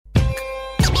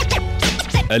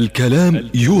الكلام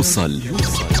يوصل.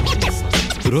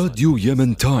 راديو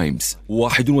يمن تايمز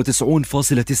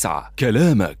 91.9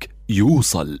 كلامك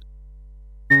يوصل.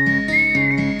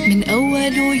 من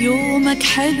أول يومك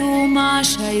حلو مع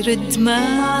شاي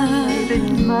رتمان،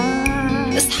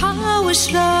 اصحى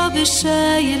واشرب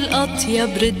الشاي الأطيب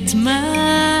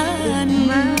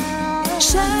رتمان،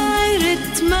 شاي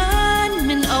رتمان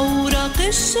من أوراق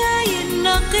الشاي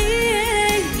النقي،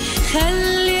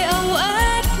 خلي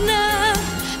أوقاتنا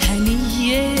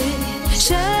هنية.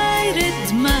 شاي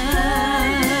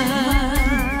رتمان،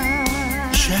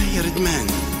 شاي رتمان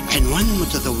عنوان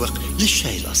متذوق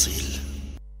للشاي الأصيل.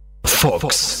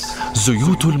 فوكس،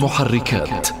 زيوت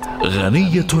المحركات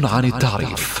غنية عن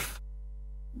التعريف.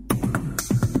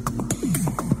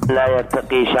 لا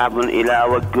يرتقي شعب إلى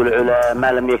وج العلا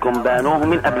ما لم يكن بانوه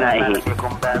من أبنائه.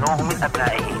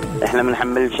 احنا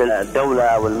منحملش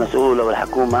الدولة والمسؤولة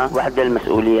والحكومة وحدة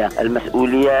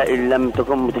المسؤولية إن لم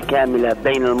تكن متكاملة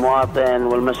بين المواطن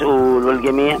والمسؤول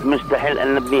والجميع مستحيل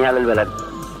أن نبني هذا البلد.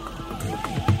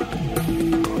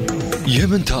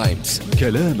 يمن تايمز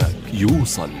كلامك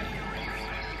يوصل.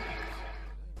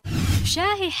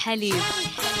 شاهي حليب.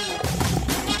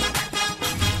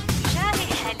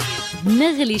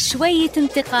 نغلي شوية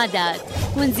انتقادات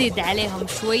ونزيد عليهم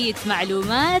شوية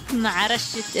معلومات مع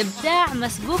رشة إبداع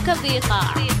مسبوكة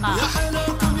بإيقاع. يا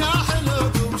حلوكم يا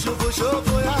حلوكم،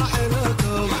 شوفوا يا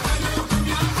حلوكم.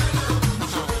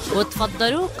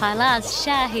 وتفضلوا خلاص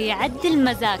شاهي يعدل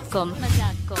مزاجكم.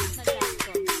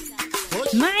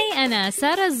 معي أنا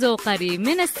سارا الزوقري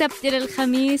من السبت إلى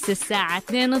الخميس الساعة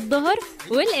 2 الظهر،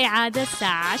 والإعادة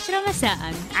الساعة 10 مساء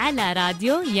على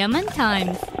راديو يمن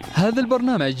تايمز. هذا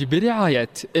البرنامج برعاية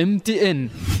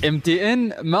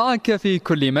MTN معك في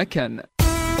كل مكان.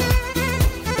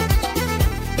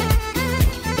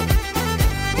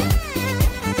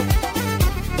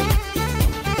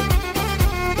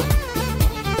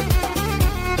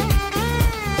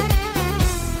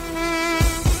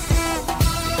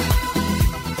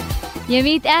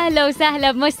 يميت أهلا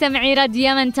وسهلا بمستمعي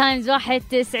راديو يمن تايمز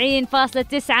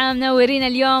 91.9. منورين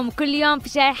اليوم كل يوم في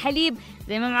شاي حليب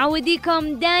زي ما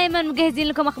معوديكم، دائما مجهزين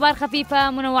لكم أخبار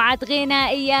خفيفة، منوعات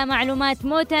غنائية، معلومات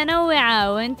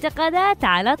متنوعة وانتقادات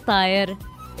على الطاير.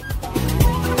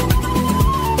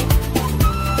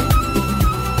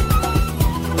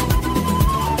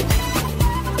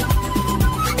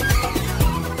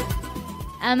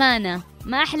 أمانة،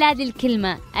 ما أحلى هذه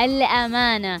الكلمة،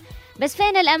 الأمانة. بس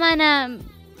فين الأمانة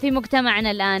في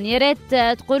مجتمعنا الآن؟ يا ريت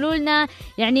تقولوا لنا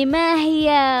يعني ما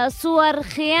هي صور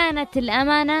خيانة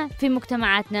الأمانة في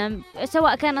مجتمعاتنا،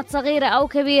 سواء كانت صغيرة أو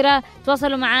كبيرة.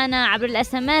 تواصلوا معنا عبر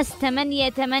الSMS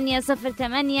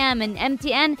 8808 من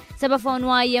MTN سبفون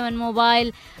واي من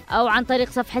موبايل، أو عن طريق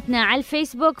صفحتنا على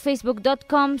الفيسبوك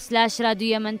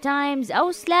facebook.com/راديو يمن تايمز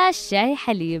أو /شاهي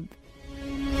حليب.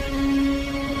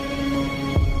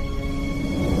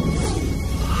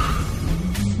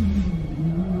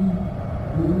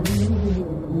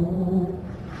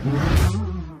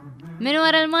 من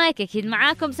وراء المايك أكيد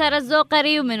معاكم سارا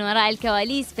الزوقري، ومن وراء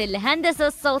الكواليس في الهندسة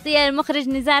الصوتية المخرج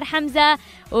نزار حمزة،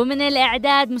 ومن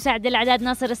الإعداد مساعد الإعداد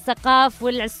ناصر السقاف،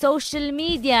 والسوشيال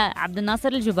ميديا عبد الناصر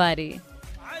الجباري.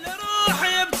 على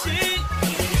روحي يبكي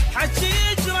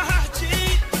حكيك راح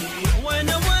أحكي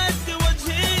وأنا ودي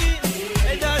وجهي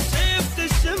إذا شفت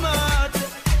الشمات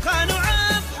خانوا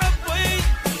عاب حبي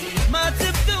ما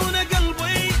تبدون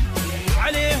قلبي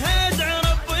عليها ادعي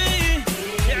ربي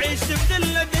يعيش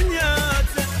بذل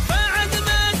دنياته بعد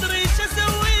ما ادري شو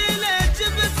اسوي له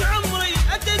جبت عمري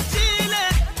اتجيله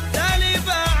تالي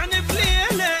باعني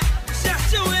بليله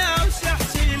شحشي ويا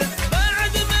وشحشي له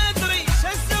بعد ما ادري شو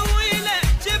اسوي له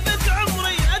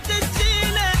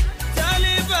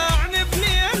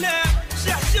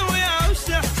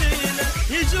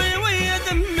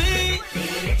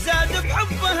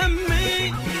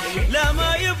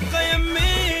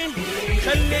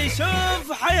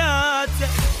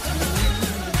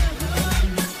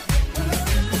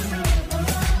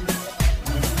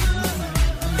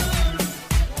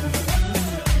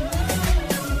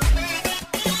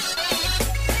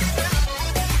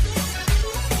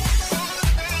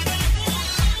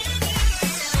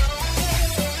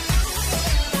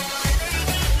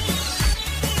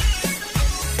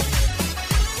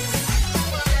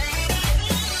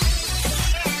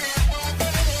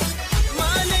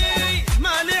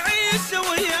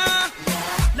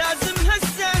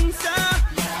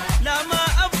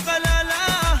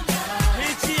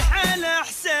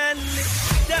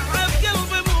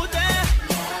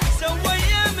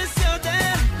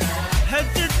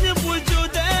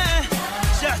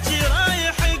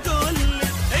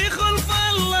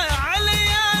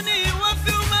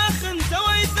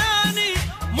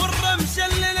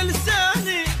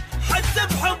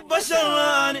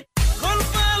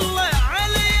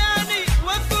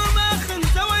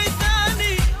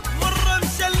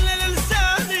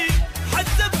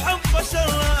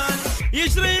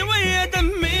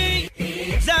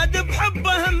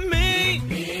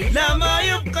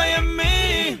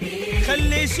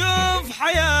خلي يشوف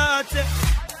حياته.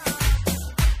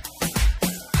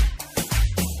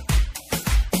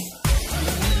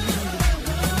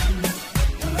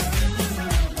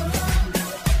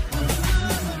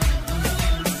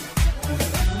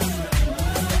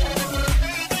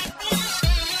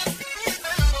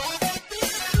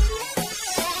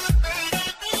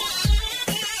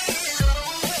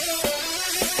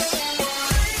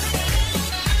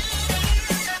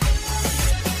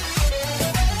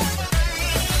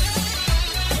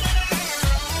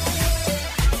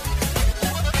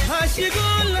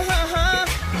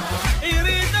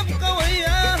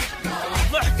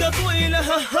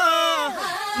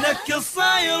 نكل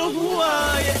صاير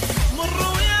هواية مر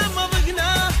ويا ما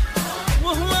ضقناه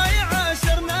وهواية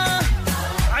عاشرناه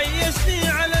عيشني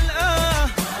على الآه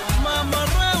ما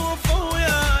مرة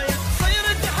وفوياي صير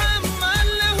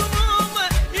اتحمل همومه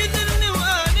يذلني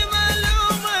وأنا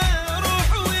ملومه روح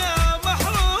ويا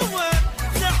محرومه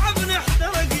تعبني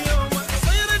احترق يومه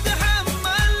صير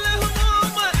اتحمل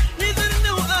همومه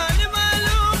يذلني وأنا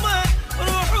ملومه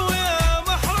روح ويا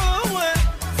محرومه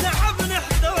تعبني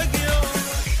احترق يومه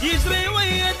يجري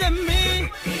ويا دمي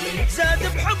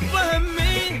زاد بحبه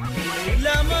همي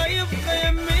لا ما يبقى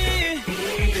يمي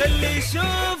خلي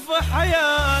يشوف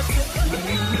حياته.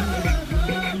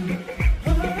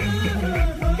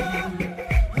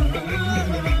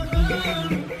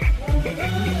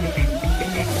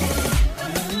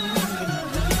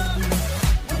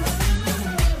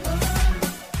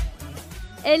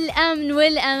 الأمن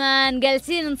والأمان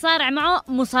جالسين نصارع معه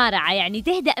مصارعة، يعني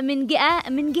تهدأ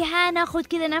من جهة ناخد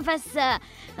كذا نفس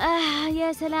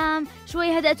يا سلام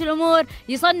شوي هدأت الأمور،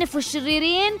 يصنفوا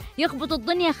الشريرين يخبطوا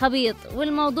الدنيا خبيط.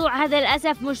 والموضوع هذا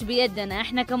للأسف مش بيدنا،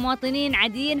 احنا كمواطنين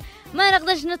عاديين ما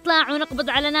نقدرش نطلع ونقبض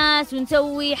على ناس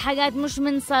ونسوي حاجات مش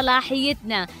من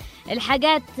صلاحيتنا.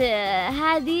 الحاجات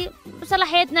هذه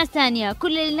بصلاحيات ناس تانية.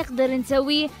 كل اللي نقدر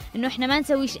نسويه انه احنا ما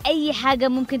نسويش اي حاجة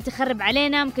ممكن تخرب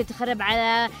علينا، ممكن تخرب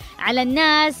على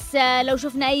الناس. لو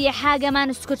شفنا اي حاجة ما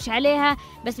نسكتش عليها،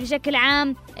 بس بشكل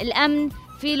عام الامن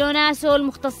في له ناسه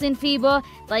المختصين فيه به.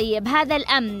 طيب هذا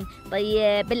الامن،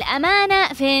 طيب الامانة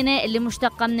فينه اللي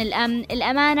مشتقة من الامن؟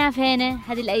 الامانة فينه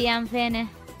هذه الايام؟ فينه؟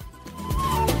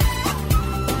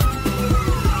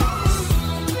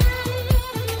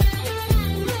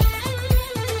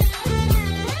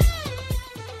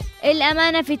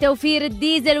 الأمانة في توفير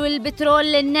الديزل والبترول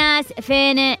للناس،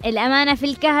 فينه؟ الأمانة في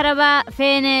الكهرباء،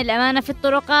 فينه؟ الأمانة في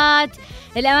الطرقات،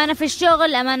 الأمانة في الشغل،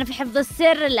 الأمانة في حفظ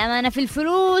السر، الأمانة في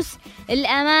الفلوس،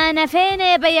 الأمانة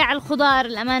فينه بيع الخضار،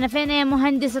 الأمانة فينه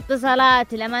مهندس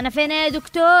اتصالات، الأمانة فينه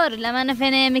دكتور، الأمانة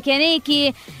فينه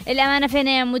ميكانيكي، الأمانة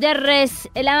فينه مدرس،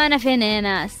 الأمانة فينه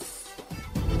ناس.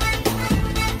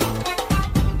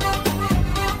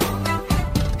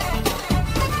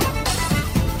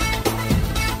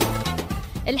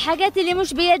 الحاجات اللي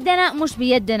مش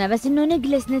بيدنا بس انه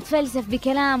نجلس نتفلسف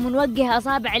بكلام ونوجه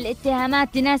اصابع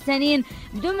الاتهامات لناس ثانيين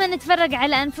بدون ما نتفرج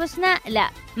على انفسنا. لا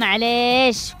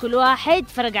معليش، كل واحد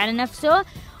يتفرج على نفسه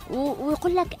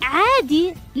ويقول لك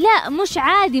عادي. لا مش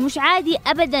عادي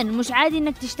ابدا. مش عادي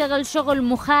انك تشتغل شغل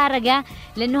مخارجة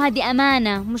لانه هذه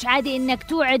امانة. مش عادي انك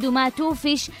توعد وما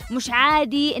توفش. مش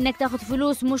عادي انك تاخذ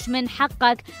فلوس مش من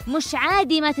حقك. مش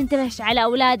عادي ما تنتبهش على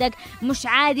اولادك. مش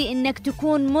عادي انك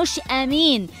تكون مش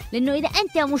امين، لانه اذا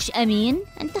انت مش امين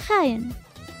انت خاين.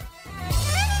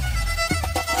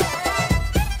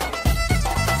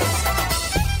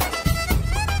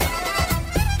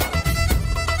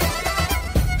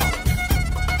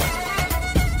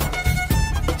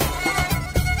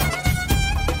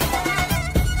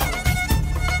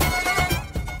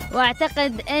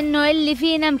 واعتقد انه اللي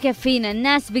فينا مكفينا.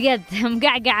 الناس بجد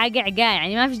مقعقعة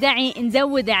يعني ما فيش داعي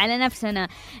نزود على نفسنا.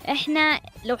 احنا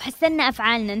لو حسنا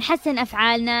افعالنا نحسن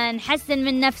افعالنا، نحسن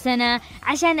من نفسنا.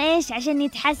 عشان ايش؟ عشان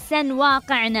يتحسن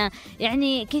واقعنا.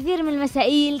 يعني كثير من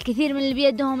المسائل، كثير من اللي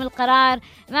بيدهم القرار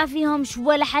ما فيهمش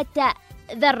ولا حتى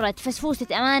ذرة فسفوسة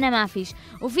أمانة، ما فيش.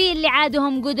 وفي اللي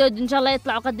عادهم قدد إن شاء الله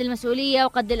يطلعوا قد المسؤولية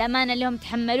وقد الأمانة اللي هم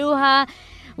تحملوها.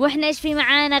 واحنا ايش في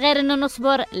معانا غير انه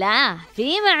نصبر؟ لا،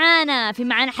 في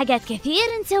معانا حاجات كثير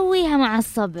نسويها مع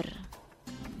الصبر.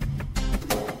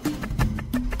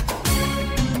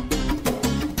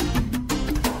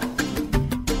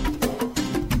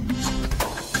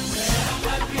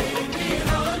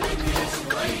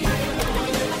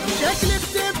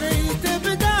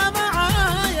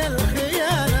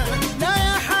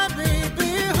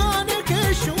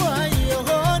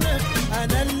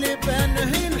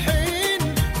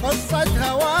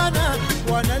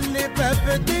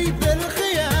 بدي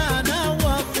بالخيانة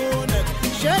واخونك،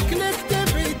 شكلك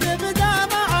تبي تبدأ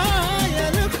معايا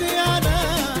الخيانة.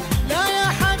 لا يا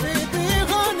حبيبي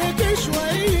هونك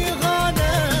شوي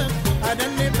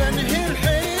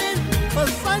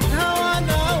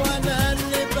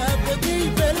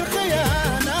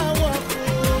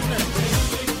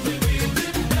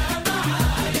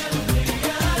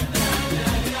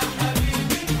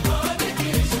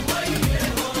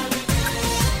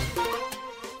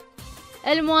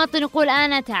المواطن يقول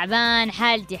أنا تعبان،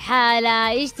 حالتي حالة،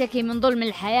 يشتكي من ظلم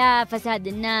الحياة، فساد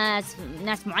الناس،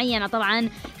 ناس معينة طبعا،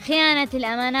 خيانة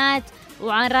الأمانات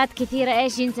وعارات كثيرة،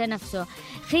 إيش ينسى نفسه.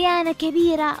 خيانة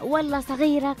كبيرة ولا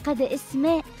صغيرة قد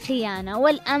اسمه خيانة،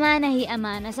 والأمانة هي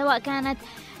أمانة سواء كانت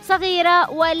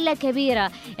صغيرة ولا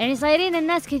كبيرة. يعني صايرين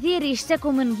الناس كثير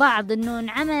يشتكوا من بعض إنه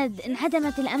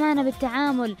انعدمت الأمانة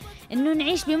بالتعامل، إنه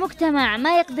نعيش بمجتمع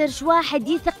ما يقدرش واحد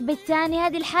يثق بالثاني.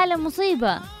 هذه الحالة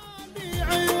مصيبة.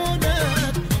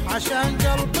 عشان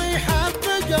قلبي حب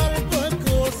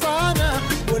قلبك وصانه،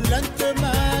 ولا انت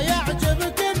ما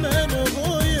يعجبك من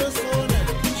ابوي صونه؟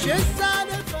 شو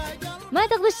السالفه؟ ما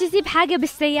تقدرش تسيب حاجة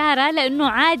بالسيارة لأنه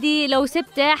عادي لو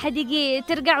سبتها حد يجي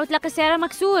ترجع وتلاقي السيارة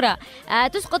مكسورة.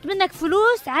 تسقط منك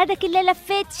فلوس، عادك إلا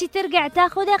لفيت شي ترجع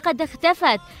تاخدها قد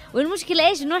اختفت. والمشكلة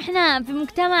إيش؟ إنه إحنا في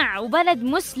مجتمع وبلد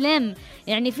مسلم.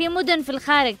 يعني في مدن في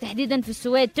الخارج تحديدا في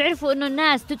السويد تعرفوا إنه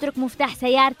الناس تترك مفتاح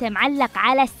سيارته معلق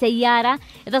على السيارة.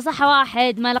 إذا صح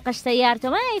واحد ما لقاش سيارته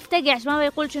ما يفتقعش، ما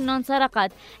بيقولش إنه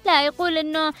انسرقت، لا يقول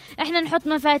إنه إحنا نحط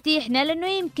مفاتيحنا، لأنه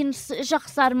يمكن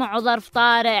شخص صار معه ظرف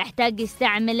طارئ احتاج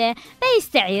يستعمله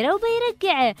بيستعيره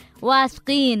وبيرجعه.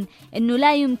 واثقين إنه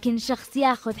لا يمكن شخص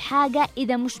ياخذ حاجة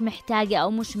إذا مش محتاجة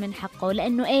أو مش من حقه،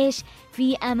 لأنه إيش؟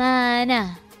 في أمانة.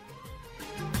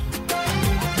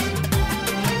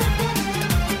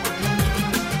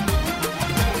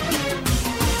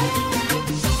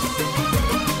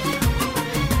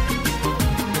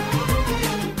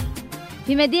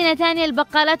 في مدينة تانية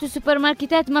البقالات والسوبر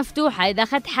ماركتات مفتوحة، إذا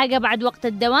أخذت حاجة بعد وقت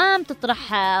الدوام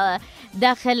تطرح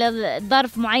داخل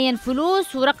ظرف معين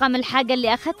فلوس ورقم الحاجة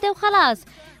اللي أخذتها وخلاص.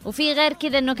 وفي غير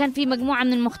كذا أنه كان في مجموعة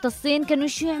من المختصين كانوا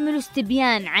يعملوا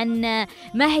استبيان عن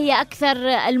ما هي أكثر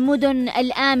المدن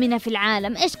الآمنة في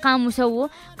العالم. إيش قاموا سووا؟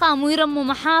 قاموا يرموا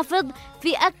محافظ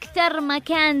في أكثر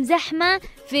مكان زحمة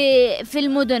في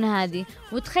المدن هذه.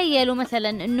 وتخيلوا مثلا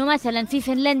أنه مثلا في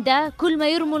فنلندا كل ما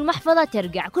يرموا المحفظة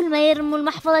ترجع، كل ما يرموا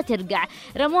المحفظة ترجع.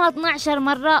 رموها 12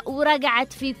 مرة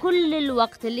ورجعت في كل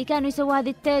الوقت. اللي كانوا يسووا هذه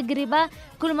التجربة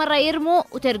كل مرة يرموا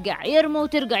وترجع، يرموا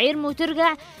وترجع، يرموا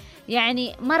وترجع.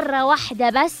 يعني مرة واحدة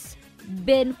بس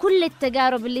بين كل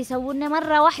التجارب اللي سوونا،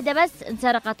 مرة واحدة بس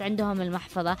انسرقت عندهم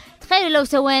المحفظة. تخيلوا لو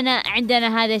سوينا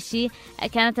عندنا هذا الشيء،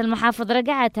 كانت المحافظ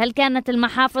رجعت؟ هل كانت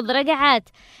المحافظ رجعت؟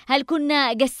 هل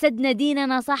كنا جسدنا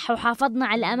ديننا صح وحافظنا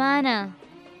على الأمانة؟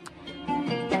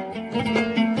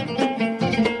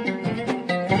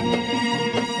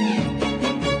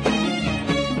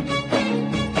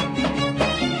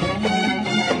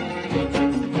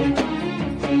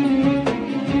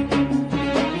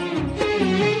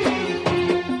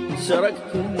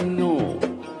 سرقت النوم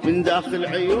من داخل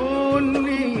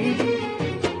عيوني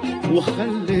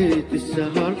وخليت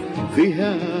السهر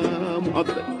فيها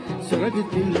مؤبد.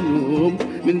 سرقت النوم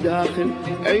من داخل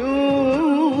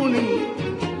عيوني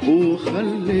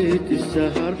وخليت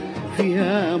السهر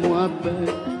فيها مؤبد.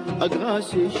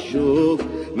 أقاسي الشوق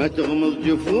ما تغمض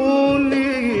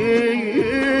جفوني،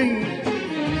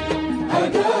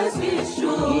 أقاسي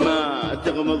الشوق ما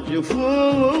تغمض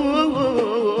جفوني،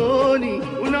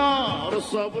 ونار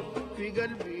الصبر في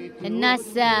قلبي.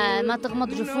 الناس ما تغمض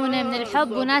جفونه من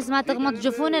الحب، وناس ما تغمض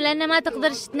جفونه لأنه ما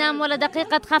تقدرش تنام ولا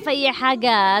دقيقة، تخاف أي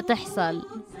حاجة تحصل.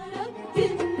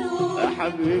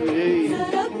 حبيبي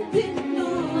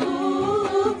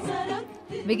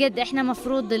بجد احنا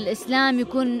مفروض الإسلام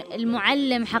يكون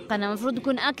المعلم حقنا، مفروض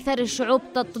يكون أكثر الشعوب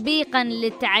تطبيقا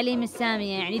للتعاليم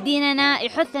السامية. يعني ديننا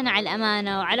يحثنا على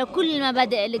الأمانة وعلى كل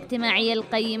المبادئ الاجتماعية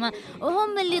القيمة،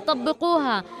 وهم اللي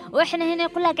يطبقوها. وإحنا هنا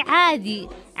يقول لك عادي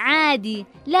عادي،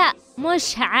 لا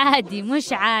مش عادي،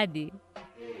 مش عادي.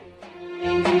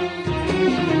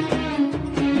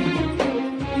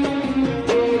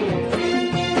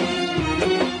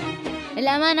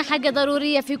 الأمانة حاجة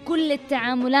ضرورية في كل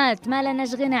التعاملات، ما لنا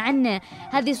غنى عنه.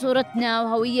 هذه صورتنا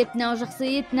وهويتنا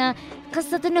وشخصيتنا.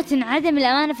 قصة إنه تنعدم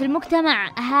الأمانة في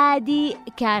المجتمع هذه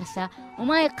كارثة،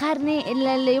 وما يقهرني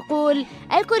إلا اللي يقول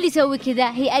الكل يسوي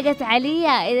كذا، هي أجت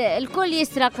عليا، الكل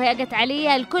يسرق، هي أجت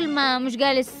عليا، الكل ما مش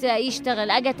جالس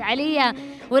يشتغل، أجت عليا.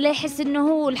 ولا يحس إنه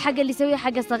هو الحاجة اللي يسويها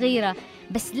حاجة صغيرة.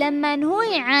 بس لما هو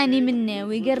يعاني منه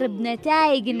ويقرب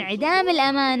نتائج انعدام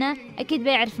الأمانة أكيد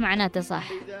بيعرف معناته صح.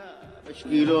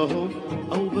 اشكي لهم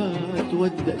او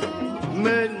بتودد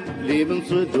من لي من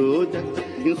صدودك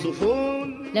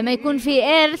ينصفون. لما يكون في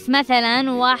إرث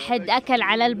مثلا واحد أكل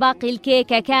على الباقي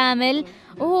الكيكة كامل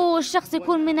وهو الشخص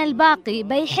يكون من الباقي،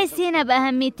 بيحس هنا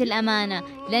بأهمية الأمانة.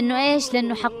 لأنه إيش؟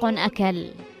 لأنه حق أكل.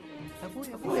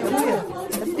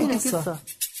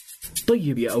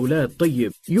 طيب يا أولاد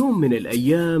طيب، يوم من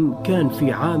الأيام كان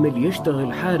في عامل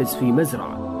يشتغل حارس في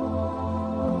مزرعة.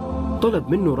 طلب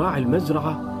منه راعي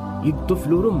المزرعة يقطف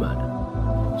له رمانة.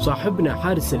 صاحبنا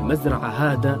حارس المزرعة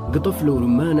هذا قطف له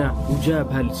رمانة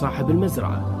وجابها لصاحب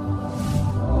المزرعة.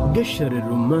 قشر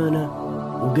الرمانة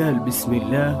وقال بسم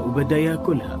الله وبدأ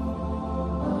ياكلها.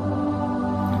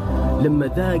 لما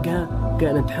ذاقها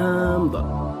كانت حامضة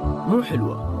مو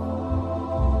حلوة.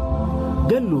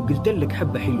 قال له قلت لك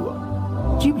حبة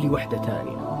حلوة، جيب لي واحدة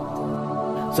تانية.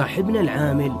 صاحبنا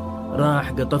العامل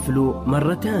راح قطف له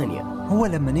مرة تانية. هو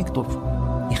لما يقطف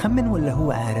يخمن ولا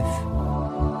هو عارف؟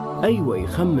 أيوة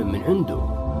يخمن من عنده.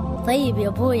 طيب يا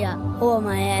أبويا هو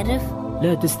ما يعرف؟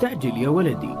 لا تستعجل يا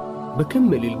ولدي،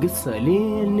 بكمل القصة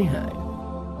للنهاية.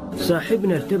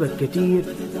 صاحبنا ارتبك كثير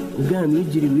وقام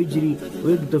يجري ويجري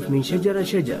ويقطف من شجرة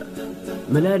شجرة،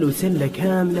 ملاله سلة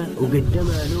كاملة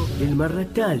وقدمها له للمرة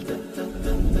الثالثة.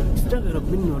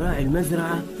 استغرب منه راعي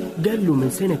المزرعة، قال له من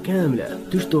سنة كاملة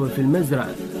تشتغل في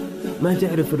المزرعة ما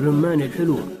تعرف الرمان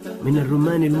الحلو من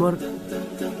الرمان المر؟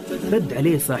 رد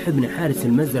عليه صاحبنا حارس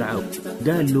المزرعة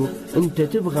قال له انت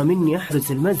تبغى مني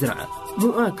احرس المزرعة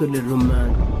مو اكل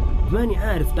الرمان، ماني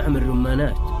عارف طعم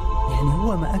الرمانات. يعني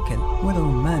هو ما اكل ولا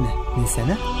رمانة من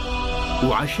سنة؟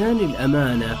 وعشان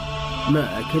الأمانة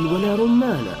ما اكل ولا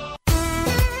رمانة.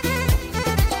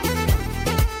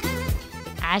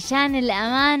 عشان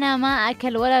الأمانة ما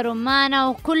أكل ولا رمانة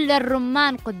وكل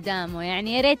الرمان قدامه.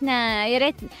 يعني يا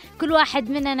ريت كل واحد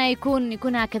مننا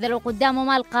يكون هكذا، لو قدامه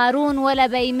مال قارون ولا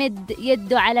بيمد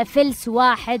يده على فلس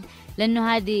واحد،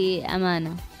 لأنه هذه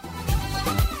أمانة.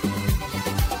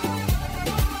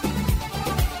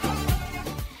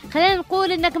 خلينا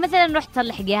نقول انك مثلا رحت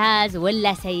تصلح جهاز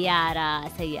ولا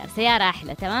سيارة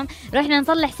احلى، تمام؟ رحنا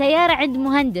نصلح سيارة عند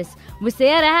مهندس،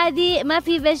 والسيارة هذه ما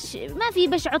في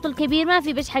بش عطل كبير، ما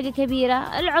في بش حاجة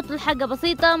كبيرة، العطل حاجة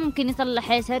بسيطة ممكن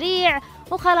يصلحها سريع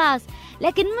وخلاص.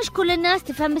 لكن مش كل الناس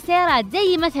تفهم بالسيارات،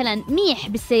 زي مثلا ميح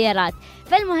بالسيارات.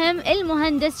 فالمهم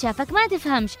المهندس شافك ما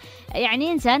تفهمش،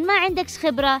 يعني انسان ما عندكش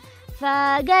خبرة،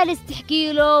 فجالس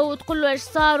تحكي له وتقول له ايش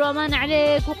صار وامان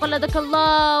عليك وقلدك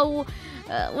الله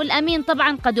والأمين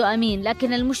طبعا قدو أمين،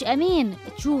 لكن المش أمين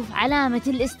تشوف علامة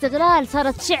الاستغلال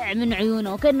صارت تشع من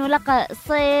عيونه وكأنه لقى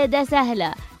صيدة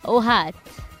سهلة وهات.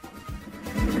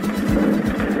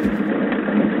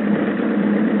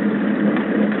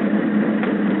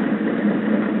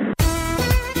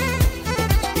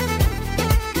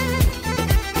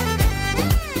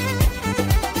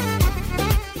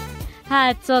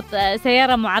 هات صوت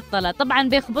سيارة معطلة، طبعا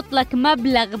بيخبط لك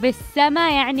مبلغ بالسما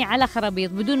يعني على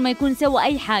خرابيط بدون ما يكون سوى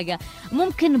أي حاجة.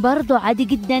 ممكن برضو عادي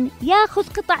جدا ياخذ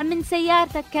قطع من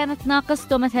سيارتك كانت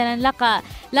ناقصته، مثلا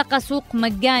لقى سوق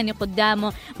مجاني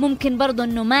قدامه، ممكن برضو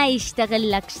انه ما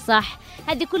يشتغل لك صح.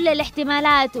 هذه كل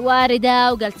الاحتمالات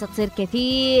واردة وجالسة تصير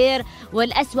كثير،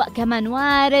 والأسوأ كمان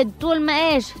وارد طول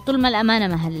ما الأمانة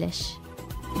ما هلش.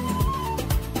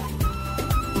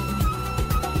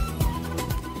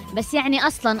 بس يعني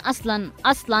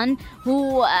أصلاً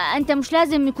هو أنت مش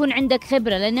لازم يكون عندك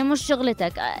خبرة، لأنه مش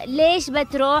شغلتك. ليش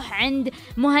بتروح عند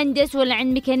مهندس ولا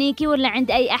عند ميكانيكي ولا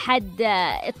عند أي أحد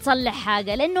تصلح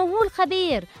حاجة؟ لأنه هو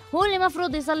الخبير، هو اللي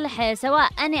مفروض يصلحها، سواء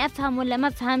أنا أفهم ولا ما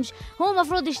أفهمش، هو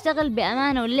مفروض يشتغل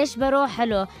بأمانة. وليش بروح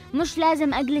له؟ مش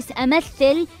لازم أجلس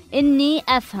أمثل إني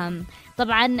أفهم.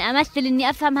 طبعا أمثل إني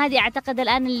أفهم هذه أعتقد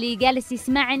الآن اللي جالس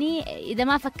يسمعني إذا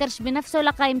ما فكرش بنفسه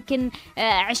لقى يمكن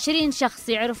 20 شخص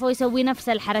يعرفوا يسوي نفس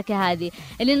الحركة هذه.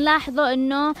 اللي نلاحظه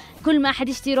إنه كل ما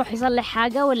أحد يروح يصلح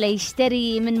حاجة ولا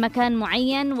يشتري من مكان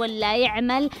معين ولا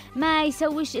يعمل، ما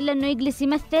يسويش إلا إنه يجلس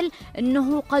يمثل إنه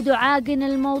هو قد عاقن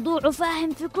الموضوع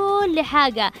وفاهم في كل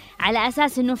حاجة على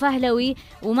أساس إنه فهلوي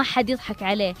وما حد يضحك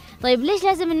عليه. طيب ليش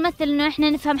لازم نمثل إنه إحنا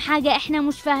نفهم حاجة إحنا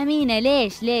مش فاهمينها؟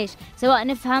 ليش سواء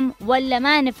نفهم ولا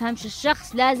ما نفهمش،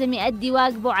 الشخص لازم يؤدي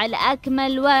واجبه على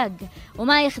أكمل وجه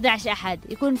وما يخدعش أحد،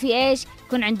 يكون في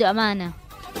يكون عنده أمانة.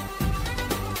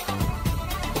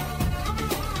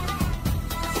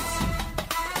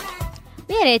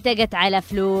 يا ريت قت على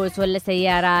فلوس ولا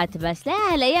سيارات بس،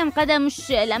 لا الأيام قد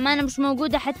الأمانة مش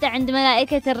موجودة حتى عند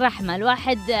ملائكة الرحمة.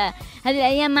 الواحد هذه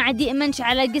الأيام ما عاد يأمنش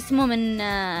على جسمه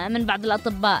من بعض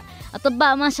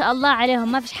الأطباء ما شاء الله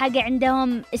عليهم، ما فيش حاجة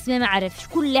عندهم اسمه معرفش،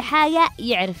 كل حاجة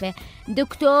يعرفه.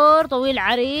 دكتور طويل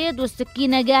عريض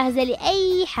والسكينة جاهزة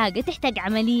لأي حاجة، تحتاج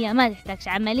عملية ما تحتاجش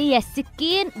عملية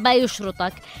السكين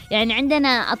بيشرطك. يعني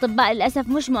عندنا أطباء للأسف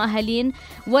مش مؤهلين،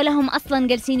 ولا هم أصلا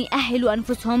جالسين يأهلوا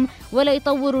أنفسهم ولا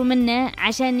يطوروا منه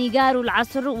عشان يقاروا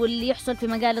العصر واللي يحصل في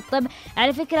مجال الطب.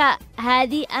 على فكرة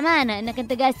هذه أمانة إنك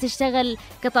أنت قاعد تشتغل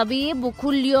كطبيب،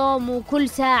 وكل يوم وكل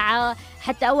ساعة،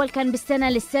 حتى أول كان بالسنة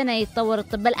للسنة يتطور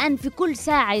الطب، الآن في كل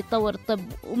ساعة يتطور الطب،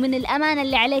 ومن الأمانة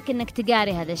اللي عليك إنك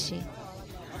تقاري هذا الشيء.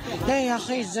 لا يا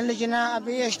اخي زلجنا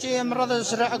ابي يشتي مرض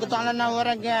يسرع اقطع لنا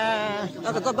ورق.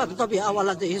 اقطب يا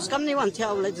ولدي اسكني وانت يا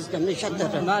ولدي اسكني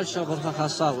شدد. مالش غرفه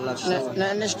خاصه ولا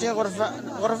لا نشتي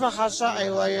غرفه خاصه.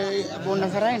 ايوه ابو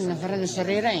نفرين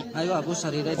سريرين. ايوه ابو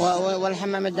سريرين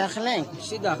والحمام الداخلين.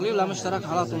 شي داخلي ولا مشترك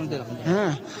على طول ندير.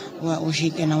 ها وشي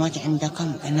قنوات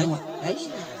عندكم قنوات ايش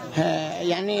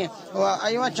يعني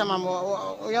ايوه تمام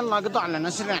ويلا قطع لنا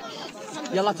سرع.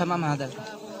 يلا تمام هذا.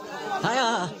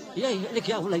 هيا لك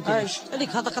يا وليدي لك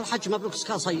هذاك الحج مبروك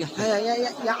سكا صيح.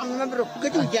 يا عم مبروك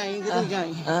قدم جاي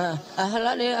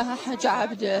اهلا يا حج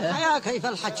عبد. هيا كيف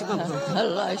الحج مبروك؟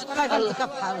 الله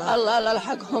الله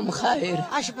الحقهم خير.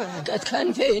 اشبه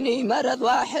كان فيني مرض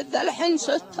واحد الحين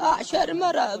 16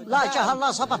 مرض. لا جاه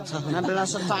الله صبتها. انا بلا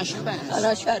 16 بس.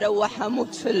 انا شروح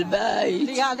اموت في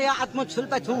البيت. هذه قاعد تموت في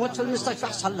البيت وموت في المستشفى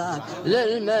احسن لك.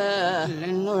 للماء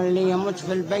لانه اللي يموت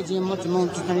في البيت يموت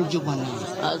موتة الجبن.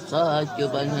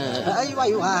 جبناء.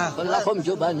 ايوه كلكم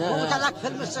جبناء. موت لك في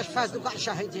المستشفى تقع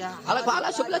شهيد يا عليك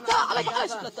على شبلتها عليك على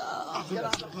شبلتها.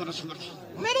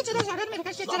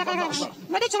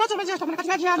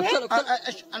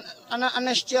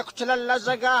 انا اشتقت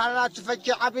للزقه لا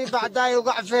تفجع بي بعدها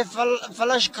يوقع في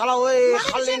فلاش كلاوي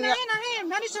خليني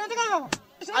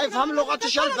افهم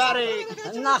لغتش الفريق.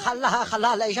 لا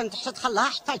خلاها ليش انت خلاها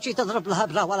حتى تجي تضرب لها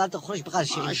بلا ولا تخرج بغير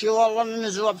شيء. شي والله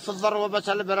نزوب في الضروبه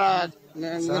البراد.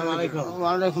 السلام عليكم.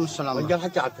 وعليكم السلام. وجه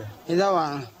الحج عبده. اذا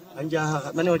وانا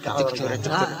انجاها من وجه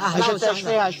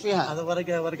ايش فيها؟ هذا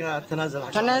ورقه تنازل.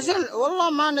 تنازل والله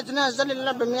ما نتنازل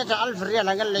الا ب 100,000 ريال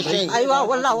اقل شيء. ايوه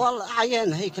والله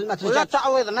عين هي كلمه ولا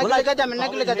تعويض نقل قدم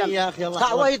يا اخي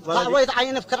الله تعويض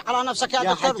عين افكر على نفسك يا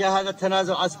دكتور. يا حاج هذا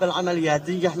التنازل عسب العمليات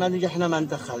نجح ما نجح احنا ما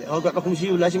ندخل. اوقع لكم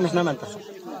شيء ولا شيء احنا ما ندخل.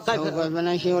 طيب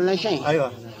بنا شيء ولا شيء.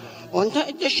 ايوه وانت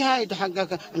الشهايد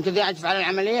حقك انت ذي عاد تفعل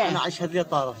العمليه. انا اشهد لي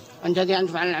طارف. انت ذي عاد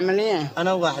تفعل العمليه.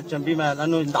 انا وواحد جنبي ما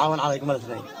لانه نتعاون عليكم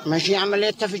الاثنين. ماشي عمليه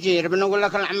تفجير بنقول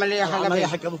لك العمليه حقك. العمليه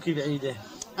حق ابوك بعيده.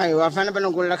 ايوه فانا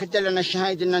بنقول لك ادي لنا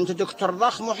الشهايد ان انت دكتور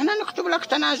ضخم واحنا نكتب لك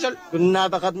تنازل. قلنا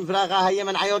بقت مفراغه هي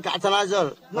من حيوقع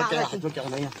تنازل. وقع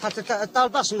هي حتى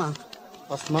بصمه.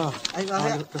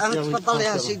 ايوه تفضل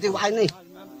يا سيدي وعيني.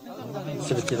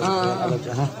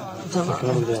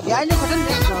 يعني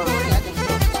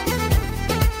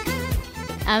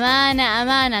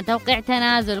أمانة توقيع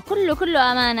تنازل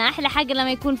كله أمانة. أحلى حاجة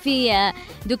لما يكون في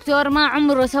دكتور ما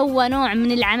عمره سوى نوع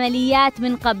من العمليات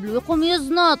من قبل ويقوم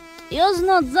يزنط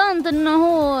زنط إنه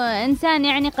هو إنسان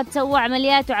يعني قد سوى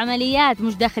عمليات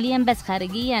مش داخليا بس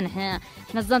خارجيا. إحنا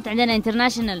الزنط عندنا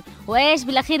انترناشنال وإيش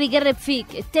بالأخير يقرب فيك.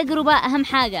 التجربة أهم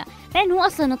حاجة لأن هو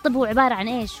أصلا الطب هو عبارة عن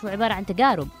إيش؟ هو عبارة عن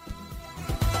تجارب.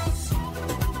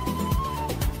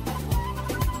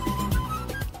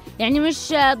 يعني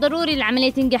مش ضروري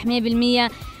العملية تنجح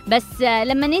 100%. بس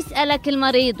لما نسألك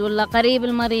المريض ولا قريب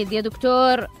المريض يا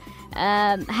دكتور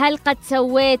هل قد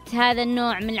سويت هذا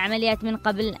النوع من العمليات من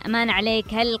قبل؟ أمان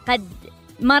عليك هل قد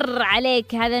مر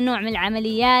عليك هذا النوع من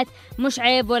العمليات؟ مش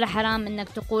عيب ولا حرام انك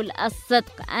تقول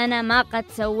الصدق انا ما قد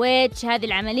سويت هذه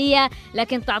العملية،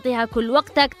 لكن تعطيها كل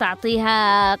وقتك،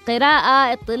 تعطيها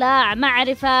قراءة، اطلاع،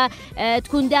 معرفة،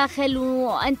 تكون داخل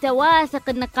وانت واثق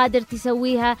انك قادر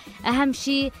تسويها. اهم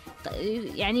شيء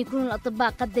يعني يكونوا الاطباء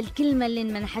قد الكلمة اللي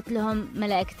منحت لهم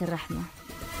ملائكة الرحمة.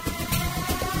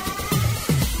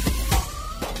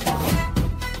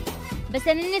 بس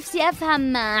أنا نفسي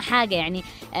أفهم حاجة يعني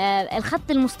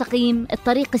الخط المستقيم،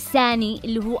 الطريق الثاني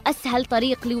اللي هو أسهل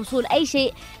طريق لوصول أي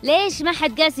شيء، ليش ما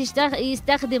حد قاس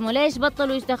يستخدمه؟ ليش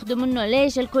بطلوا يستخدمونه؟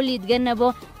 ليش الكل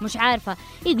يتجنبه؟ مش عارفة.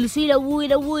 يجلسوا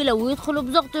يلووا يدخلوا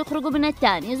بزغط ويخرجوا من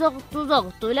التاني،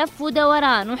 زغط ولف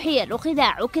ودوران وحيل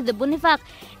وخداع وكذب ونفاق.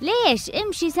 ليش؟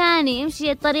 امشي ثاني،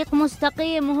 امشي الطريق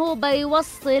مستقيم وهو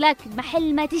بيوصلك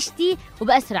محل ما تشتي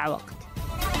وبأسرع وقت.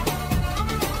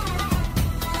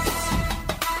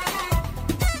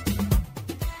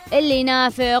 اللي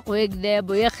ينافق ويكذب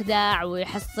ويخدع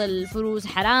ويحصل فلوس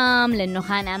حرام لأنه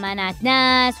خان أمانات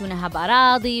ناس ونهب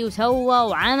أراضي وسوى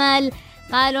وعمل،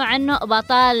 قالوا عنه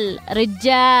بطل،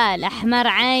 رجال، أحمر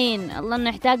عين، الله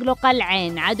نحتاج له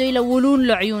قلعين، عادوا يلولون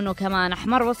له عيونه كمان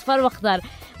أحمر واصفر واخضر.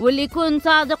 واللي يكون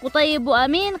صادق وطيب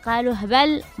وأمين قالوا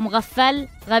هبل، مغفل،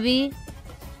 غبي.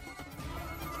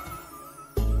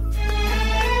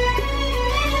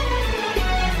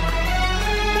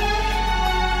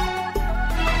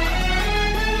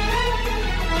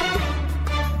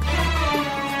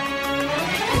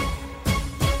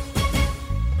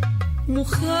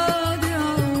 مخادع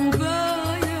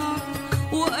وبايع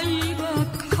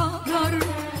وقلبك حجر،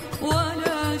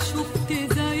 ولا شفت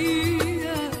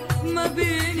زيك ما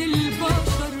بين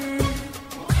البشر.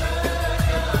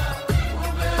 مخادع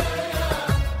وبايع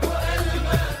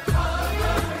وقلبك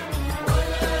حجر،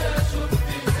 ولا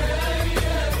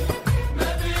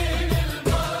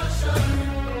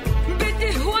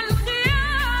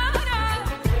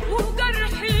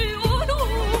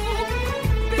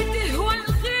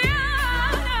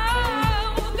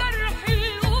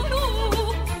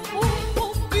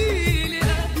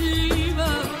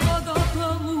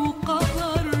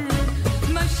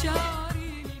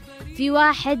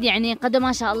واحد يعني قد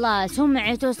ما شاء الله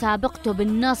سمعته سابقته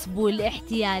بالنصب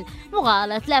والاحتيال،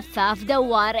 مغالط، لفاف،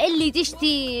 دوار، اللي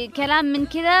تشتي كلام من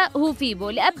كذا هو فيبو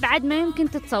لأبعد ما يمكن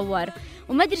تتصور.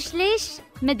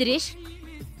 ومدريش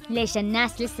ليش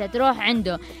الناس لسه تروح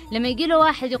عنده لما يجيله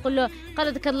واحد يقول له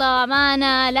قلدك الله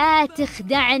أمانة، لا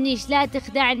تخدعنيش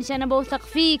أنا بوثق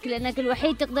فيك لأنك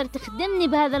الوحيد تقدر تخدمني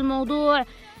بهذا الموضوع،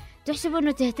 تحسب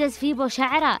أنه تهتز فيه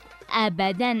بشعره؟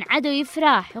 أبدا، عدو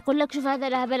يفرح يقول لك شوف هذا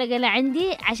الهبل قال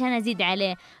عندي عشان أزيد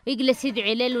عليه، ويجلس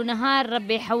يدعي ليل ونهار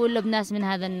ربي يحول له بناس من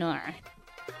هذا النوع.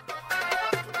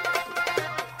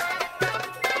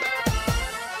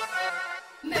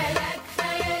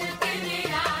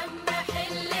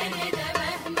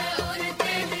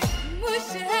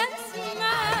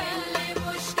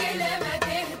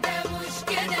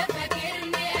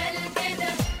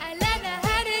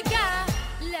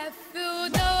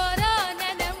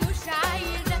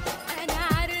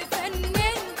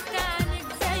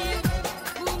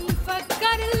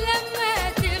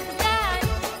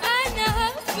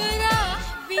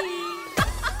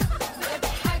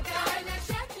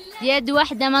 يد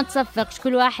واحدة ما تصفقش،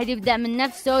 كل واحد يبدأ من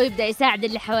نفسه ويبدأ يساعد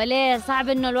اللي حواليه. صعب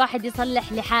انه الواحد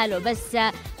يصلح لحاله، بس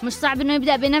مش صعب انه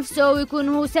يبدأ بنفسه ويكون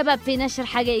هو سبب في نشر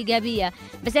حاجة إيجابية،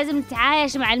 بس لازم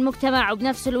نتعايش مع المجتمع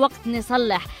وبنفس الوقت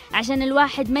نصلح عشان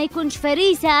الواحد ما يكونش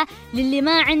فريسة للي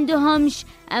ما عندهمش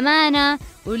أمانة،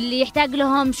 واللي يحتاج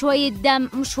لهم شوية دم،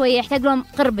 مش شوية، يحتاج لهم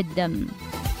قرب الدم.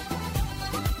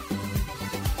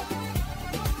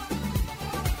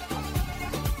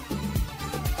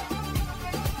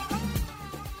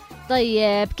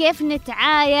 طيب كيف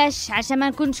نتعايش عشان ما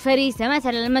نكونش فريسة؟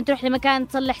 مثلا لما تروح لمكان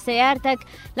تصلح سيارتك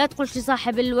لا تقولش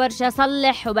لصاحب الورشة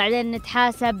صلح وبعدين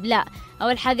نتحاسب، لا،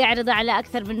 أول حاجة اعرض على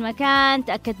أكثر من مكان،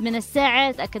 تأكد من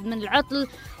السعر، تأكد من العطل،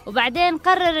 وبعدين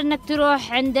قرر انك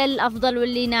تروح عند الافضل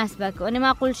واللي يناسبك. وانا ما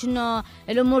اقولش انه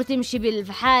الامور تمشي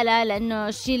بالفحالة، لانه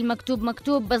الشيء المكتوب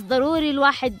مكتوب، بس ضروري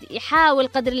الواحد يحاول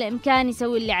قدر الامكان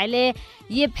يسوي اللي عليه،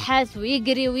 يبحث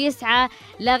ويجري ويسعى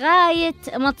لغاية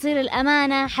ما تصير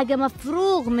الامانة حاجة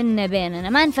مفروغ مننا بيننا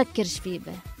ما نفكرش فيه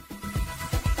به.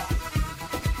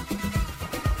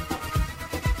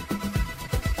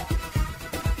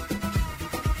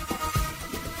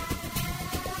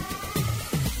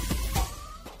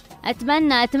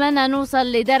 أتمنى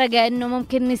نوصل لدرجة إنه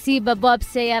ممكن نسيب أبواب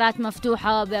السيارات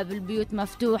مفتوحة وأبواب البيوت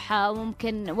مفتوحة،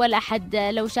 وممكن ولا حد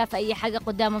لو شاف أي حاجة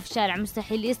قدامه في الشارع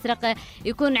مستحيل يسرقه،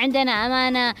 يكون عندنا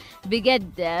أمانة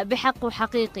بجد بحق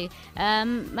وحقيقي.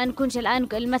 ما نكونش الآن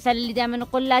المثل اللي دائما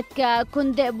نقول لك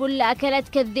كن ذئب ولا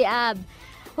أكلتك الذئاب.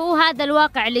 هو هذا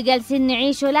الواقع اللي جالسين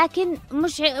نعيشه، لكن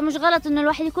مش غلط انه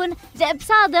الواحد يكون ذئب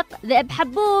صادق، ذئب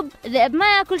حبوب، ذئب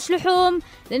ما ياكلش لحوم،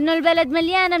 لانه البلد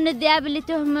مليانه من الذئاب اللي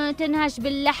تنهش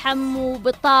باللحم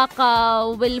وبالطاقه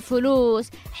وبالفلوس.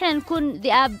 احنا نكون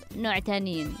ذئاب نوع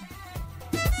تانيين.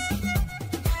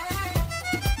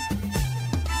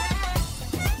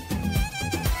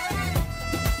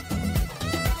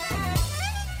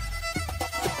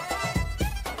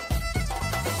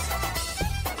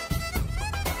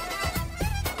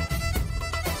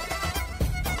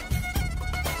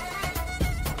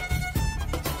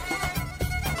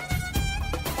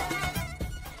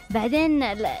 بعدين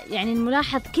يعني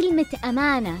الملاحظ كلمة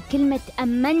أمانة، كلمة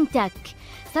أمنتك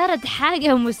صارت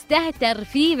حاجة مستهتر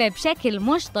فيها بشكل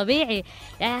مش طبيعي.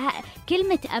 يعني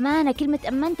كلمة أمانة، كلمة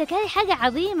أمنتك، هذه حاجة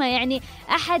عظيمة. يعني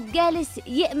أحد جالس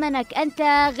يأمنك أنت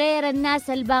غير الناس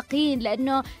الباقين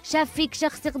لأنه شاف فيك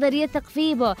شخص يقدر يثق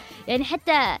فيه. يعني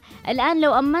حتى الآن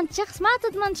لو أمنت شخص ما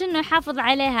تضمنش إنه يحافظ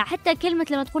عليها. حتى كلمة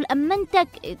لما تقول أمنتك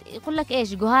يقول لك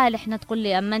إيش جهال إحنا تقول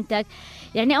لي أمنتك.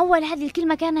 يعني أول هذه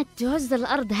الكلمة كانت تهز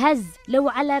الأرض هز لو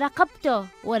على رقبته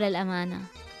ولا الأمانة.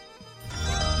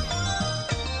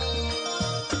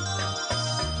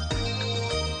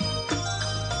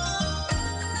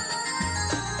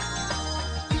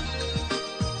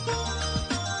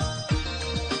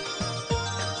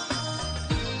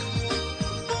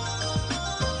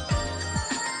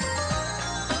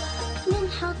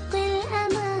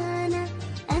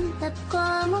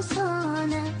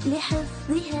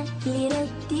 لحفظها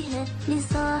لردها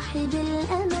لصاحب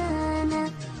الأمانة.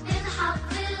 من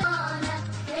حق الأمانة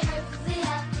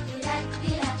لحفظها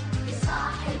لردها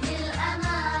لصاحب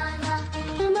الأمانة.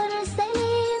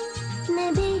 المرسلين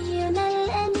نبينا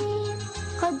الأمين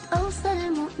قد أوصى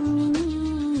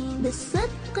المؤمنين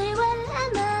بالصدق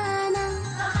والأمانة.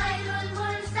 فخير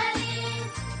المرسلين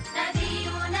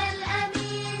نبينا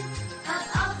الأمين قد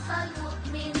أوصى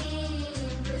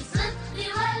المؤمنين بالصدق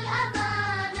والأمانة.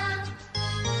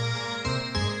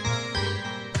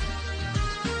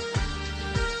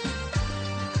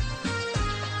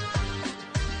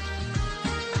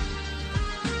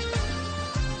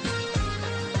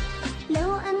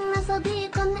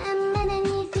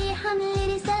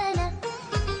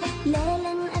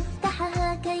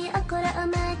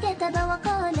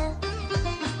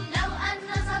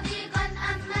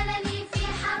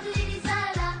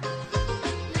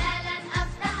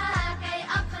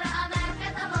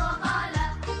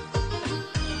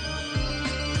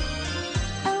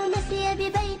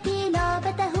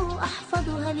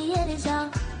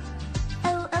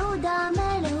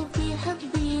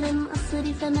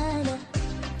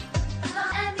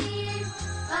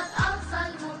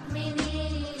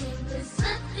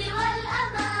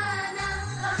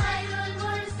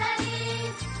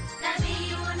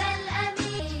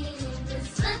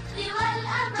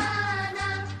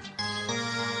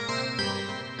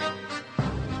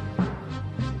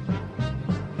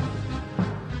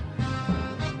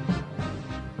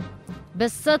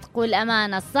 بالصدق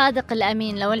والأمانة، الصادق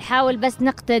الأمين. لو نحاول بس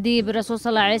نقتدي بالرسول صلى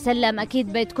الله عليه وسلم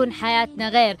أكيد بتكون حياتنا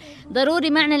غير. ضروري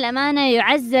معنى الأمانة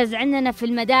يعزز عندنا في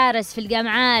المدارس، في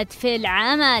الجامعات، في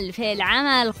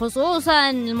العمل خصوصا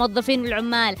الموظفين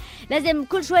والعمال. لازم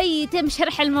كل شوي يتم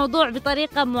شرح الموضوع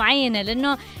بطريقة معينة،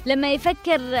 لأنه لما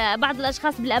يفكر بعض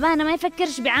الأشخاص بالأمانة ما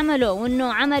يفكرش بعمله،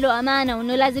 وأنه عمله أمانة،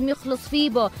 وأنه لازم يخلص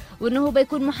فيه، وأنه هو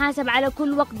بيكون محاسب على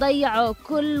كل وقت ضيعه،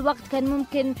 كل وقت كان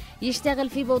ممكن يشتغل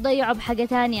فيه وضيعه بحاجة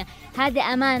تانية. هذا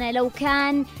أمانة. لو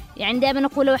كان يعني دائما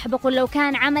أقول وأحب أقول لو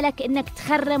كان عملك إنك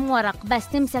تخرم ورق، بس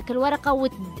تمسك الورقة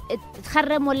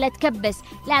وتخرم ولا تكبس،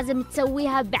 لازم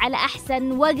تسويها على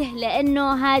أحسن وجه،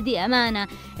 لأنه هذه أمانة.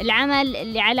 العمل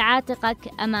اللي على عاتقك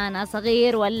أمانة،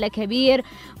 صغير ولا كبير.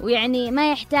 ويعني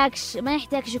ما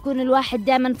يحتاجش يكون الواحد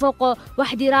دائما فوقه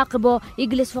واحد يراقبه،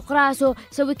 يجلس فوق راسه،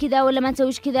 سوي كذا ولا ما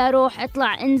تسويش كذا، روح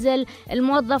اطلع انزل.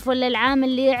 الموظف ولا العامل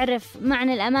اللي يعرف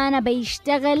معنى الأمانة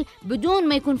بيشتغل بدون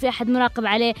ما يكون في أحد مراقب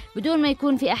عليه، بدون ما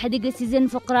يكون في أحد يجلس يزن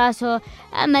فوق راسه.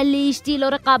 أما اللي يشتيله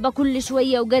رقابة كل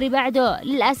شوية وقري بعده،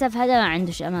 للأسف هذا ما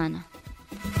عندوش أمانة.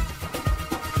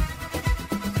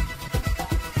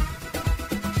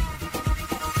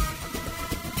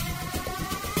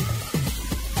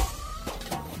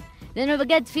 لأنه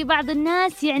بجد في بعض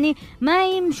الناس يعني ما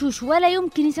يمشوش ولا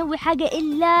يمكن يسوي حاجة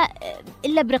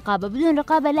إلا برقابة. بدون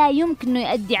رقابة لا يمكن إنه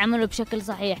يؤدي عمله بشكل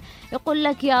صحيح. يقول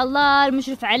لك يا الله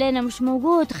المشرف علينا مش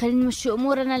موجود، خلينا نمشي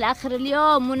أمورنا لآخر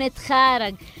اليوم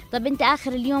ونتخارج. طب أنت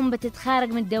آخر اليوم بتتخارج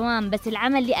من الدوام، بس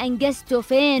العمل اللي أنجزته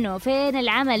فين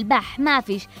العمل؟ ما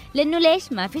فيش. لأنه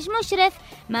ليش؟ ما فيش مشرف،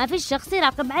 ما فيش شخص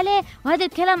يراقب عليه. وهذا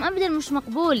الكلام أبدا مش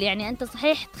مقبول. يعني أنت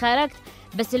صحيح تخارجت،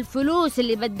 بس الفلوس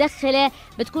اللي بتدخله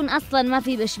بتكون أصلا ما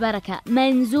في بش بركة،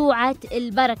 منزوعة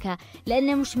البركة،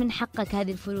 لأنه مش من حقك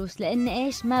هذه الفلوس، لأن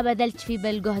إيش ما بذلت فيه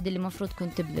بالجهد اللي مفروض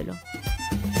كنت تبذله.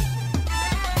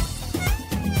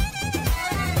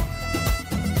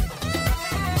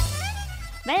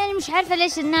 بعدين مش عارفة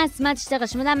ليش الناس ما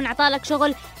تشتغلش. ما دام نعطالك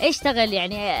شغل اشتغل.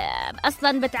 يعني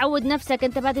أصلا بتعود نفسك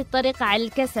أنت بهذه الطريقة على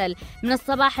الكسل. من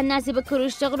الصباح الناس يبكروا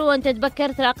يشتغلوا وأنت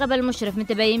تبكر تراقب المشرف،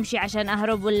 متى بيمشي عشان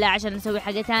أهرب ولا عشان أسوي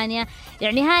حاجة تانية.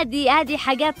 يعني هذه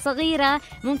حاجات صغيرة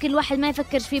ممكن الواحد ما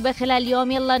يفكرش فيه خلال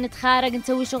اليوم. يلا نتخارج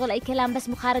نسوي شغل أي كلام، بس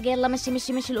مخارجة، يلا مشي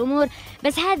الأمور.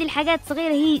 بس هذه الحاجات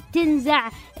صغيرة هي تنزع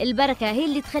البركة، هي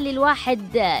اللي تخلي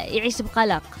الواحد يعيش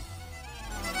بقلق.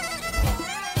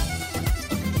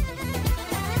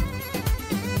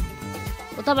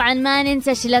 وطبعا ما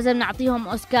ننسى لازم نعطيهم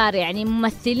أوسكار، يعني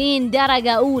ممثلين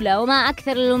درجة أولى، وما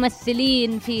أكثر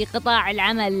الممثلين في قطاع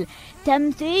العمل.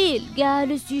 تمثيل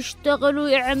جالس يشتغل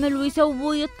ويعمل ويسوي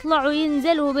ويطلع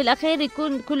وينزل، وبالأخير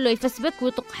يكون كله يفسبك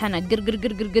ويطق حنك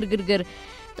قر.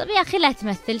 طب يا أخي لا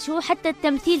تمثل، شو حتى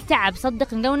التمثيل تعب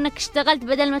صدقني. لو أنك اشتغلت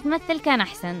بدل ما تمثل كان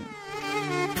أحسن.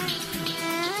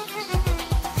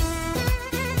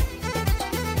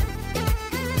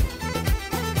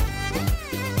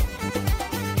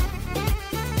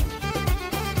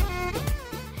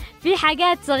 في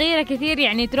حاجات صغيرة كثير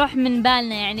يعني تروح من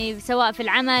بالنا، يعني سواء في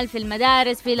العمل، في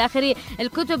المدارس، في الآخرين.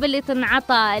 الكتب اللي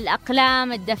تنعطى،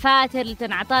 الأقلام، الدفاتر اللي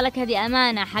تنعطى لك، هذه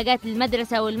أمانة. حاجات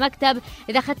المدرسة والمكتب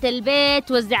إذا أخذت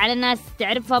البيت وزع على الناس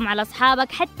تعرفهم، على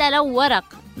أصحابك، حتى لو ورق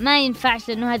ما ينفعش،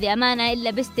 لأنه هذه أمانة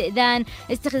إلا باستئذان.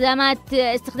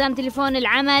 استخدام تليفون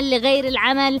العمل لغير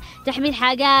العمل، تحميل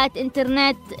حاجات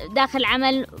إنترنت داخل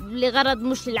عمل لغرض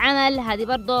مش للعمل، هذه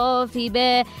برضو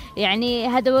يعني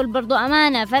هذا برضو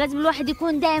أمانة. فلازم الواحد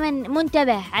يكون دائما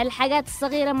منتبه على الحاجات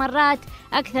الصغيرة مرات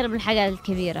أكثر من الحاجات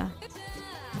الكبيرة.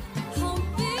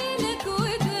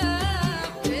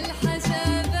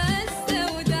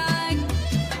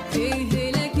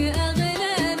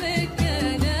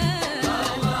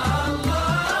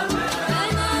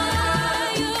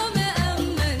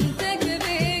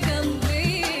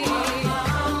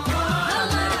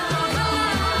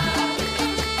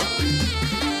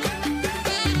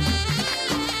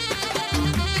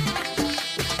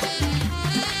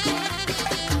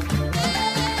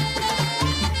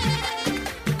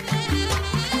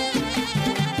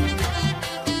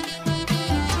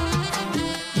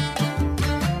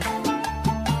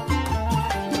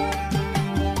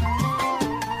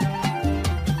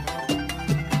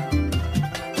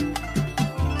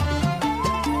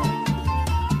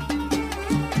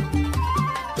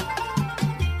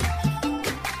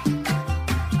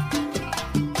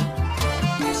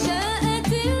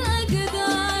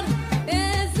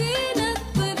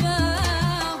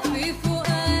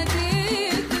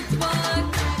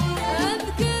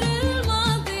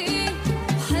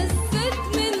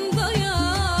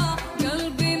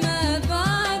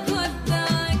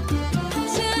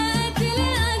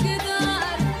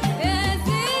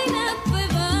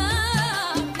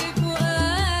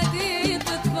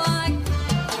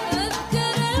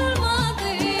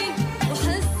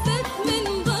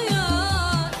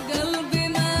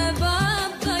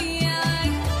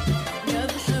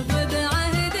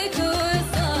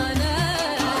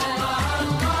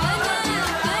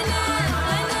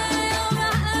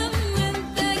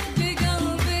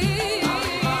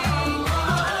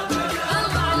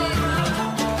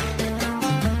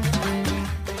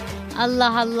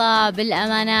 الله الله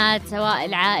بالأمانات، سواء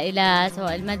العائلة،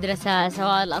 سواء المدرسة،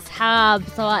 سواء الأصحاب،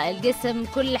 سواء القسم،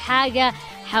 كل حاجة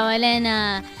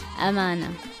حوالينا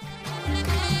أمانة.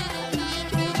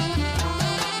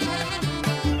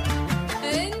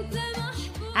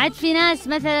 عاد في ناس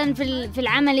مثلا في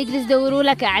العمل يجلس يدوروا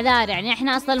لك أعذار، يعني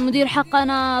احنا أصلا المدير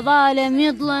حقنا ظالم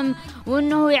يظلم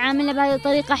وانه يعاملنا بهذه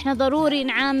الطريقة، احنا ضروري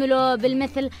نعامله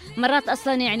بالمثل. مرات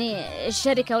اصلا يعني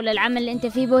الشركة ولا العمل اللي انت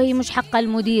فيه هي مش حق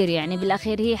المدير، يعني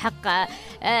بالاخير هي حق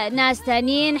ناس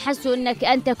تانيين حسوا انك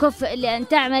انت كفء لان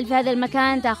تعمل في هذا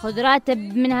المكان، تاخذ راتب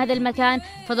من هذا المكان،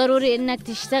 فضروري انك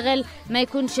تشتغل، ما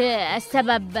يكونش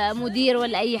السبب مدير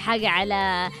ولا اي حاجة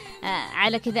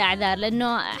على كذا اعذار،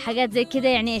 لانه حاجات زي كذا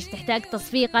يعني ايش تحتاج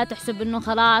تصفيقة، تحسب انه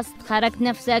خلاص خارجت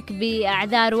نفسك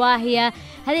باعذار واهية.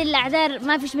 هذه الاعذار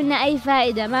ما فيش منها اي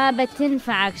فائدة، ما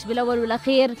بتنفعكش بالاول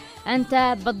والاخير،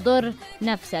 انت بتضر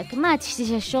نفسك. ما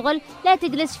تشتهي الشغل لا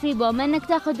تجلس فيه، بما انك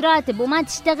تاخذ راتب وما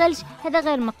تشتغلش هذا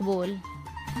غير مقبول.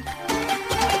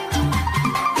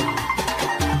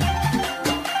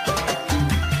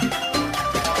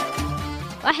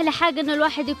 واحلى حاجة انه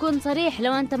الواحد يكون صريح،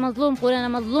 لو انت مظلوم قول انا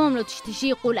مظلوم، لو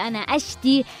تشتي قول انا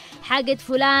اشتي حاجة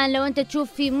فلان، لو انت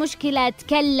تشوف في مشكلة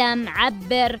تكلم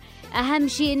عبر. اهم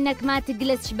شيء انك ما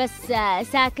تجلس بس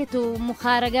ساكت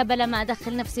ومخارجة، بلا ما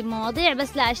ادخل نفسي بمواضيع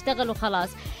بس لا اشتغل وخلاص.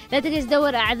 لا تجلس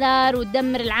تدور اعذار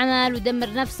وتدمر العمل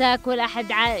وتدمر نفسك، ولا احد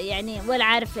يعني ولا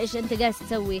عارف ايش انت جالس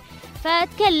تسوي.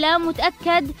 فتكلم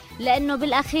وتأكد، لانه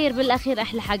بالاخير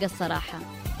احلى حاجة الصراحة.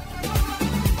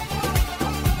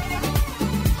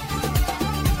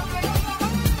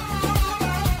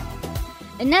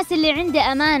 الناس اللي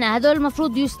عنده أمانة هذول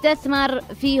المفروض يستثمر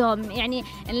فيهم، يعني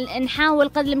نحاول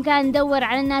قدر الإمكان ندور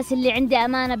على الناس اللي عنده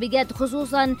أمانة بجد،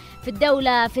 خصوصا في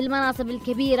الدولة، في المناصب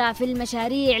الكبيرة، في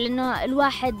المشاريع، لأنه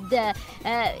الواحد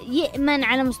يأمن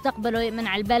على مستقبله، يأمن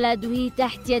على البلد وهي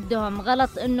تحت يدهم.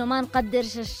 غلط إنه ما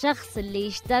نقدرش الشخص اللي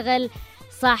يشتغل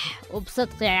صح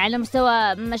وبصدق. يعني على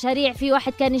مستوى مشاريع، في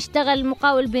واحد كان يشتغل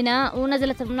مقاول بناء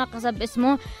ونزلت المناقصة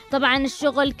باسمه، طبعا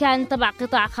الشغل كان تبع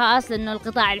قطاع خاص، لأنه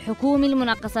القطاع الحكومي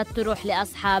المناقصات تروح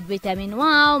لأصحاب فيتامين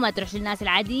واو وما تروح للناس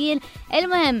العاديين.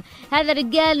 المهم هذا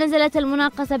الرجال نزلت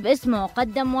المناقصة باسمه،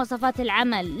 قدم مواصفات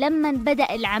العمل، لما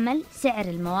بدأ العمل سعر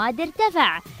المواد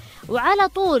ارتفع، وعلى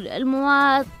طول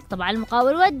طبعا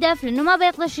المقاول ودف، لأنه ما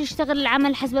بيقدرش يشتغل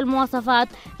العمل حسب المواصفات،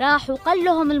 راح وقال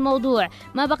لهم الموضوع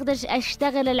ما بقدرش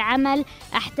أشتغل العمل،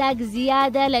 أحتاج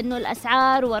زيادة لأنه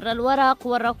الأسعار ورا الورق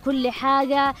ورا كل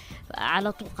حاجة.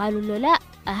 على طول قالوا له لا،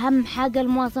 أهم حاجة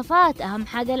المواصفات، أهم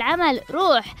حاجة العمل،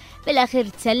 روح. بالأخير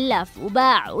تسلف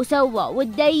وباع وسوى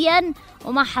وتدين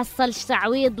وما حصلش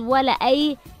تعويض ولا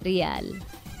أي ريال.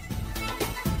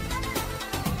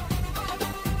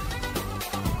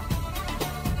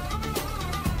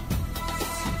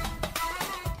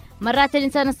 مرات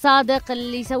الإنسان الصادق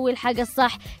اللي يسوي الحاجة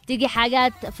الصح تيجي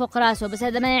حاجات فوق راسه، بس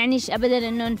هذا ما يعنيش أبدا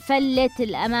إنه نفلت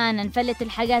الأمانة، نفلت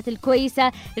الحاجات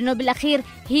الكويسة، لأنه بالأخير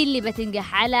هي اللي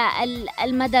بتنجح على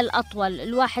المدى الأطول.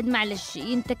 الواحد معلش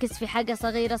ينتكس في حاجة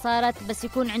صغيرة صارت، بس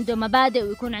يكون عنده مبادئ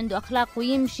ويكون عنده أخلاق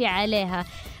ويمشي عليها.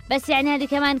 بس يعني هذه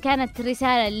كمان كانت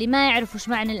رسالة اللي ما يعرفوا إيش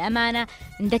معنى الأمانة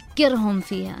نذكرهم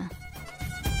فيها.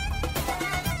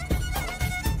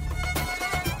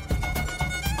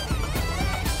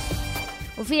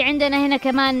 وفي عندنا هنا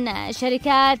كمان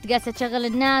شركات قاسة تشغل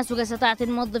الناس وقاسة تعطي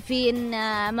الموظفين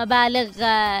مبالغ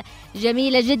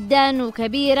جميلة جدا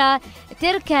وكبيرة،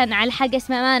 تركن على حاجة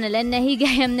اسمها أمانة، لأن هي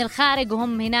جاية من الخارج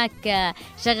وهم هناك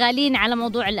شغالين على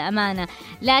موضوع الأمانة.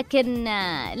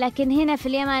 لكن هنا في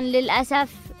اليمن للأسف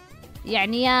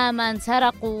يعني يا ما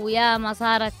انسرقوا ويا ما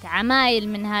صارت عمايل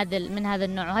من هذا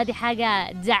النوع، وهذه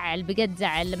حاجة تزعل بجد،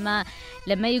 زعل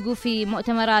لما يجوا في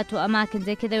مؤتمرات وأماكن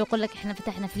زي كذا ويقول لك إحنا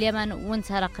فتحنا في اليمن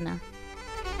وانسرقنا.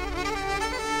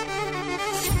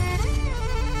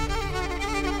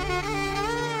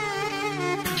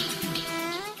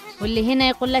 واللي هنا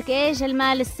يقول لك إيش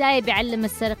المال السايب يعلم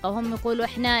السرقة، وهم يقولوا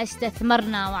إحنا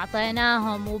استثمرنا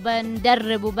وعطيناهم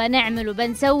وبندرب وبنعمل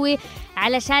وبنسوي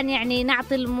علشان يعني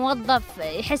نعطي الموظف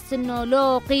يحس إنه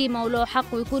له قيمة وله حق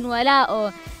ويكون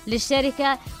ولاؤه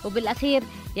للشركة، وبالأخير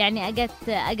يعني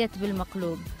أجت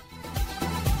بالمقلوب.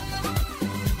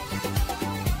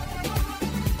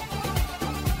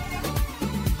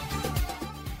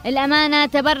 الأمانة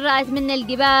تبرأت من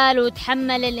الجبال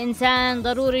وتحمل الإنسان،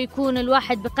 ضروري يكون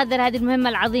الواحد بقدر هذه المهمة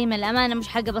العظيمة. الأمانة مش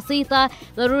حاجة بسيطة،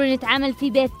 ضروري نتعامل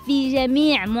في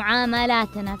جميع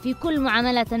معاملاتنا، في كل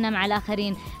معاملاتنا مع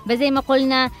الآخرين، بس زي ما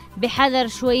قلنا بحذر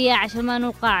شوية عشان ما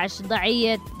نوقعش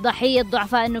ضحية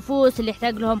ضعفاء النفوس اللي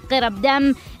يحتاج لهم قرب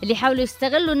دم، اللي يحاولوا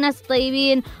يستغلوا الناس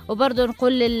الطيبين. وبرضه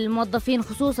نقول للموظفين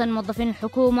خصوصا موظفين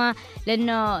الحكومة،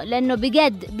 لأنه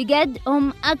بجد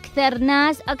هم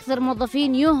أكثر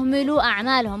موظفين يهملوا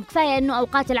أعمالهم. كفاية أنه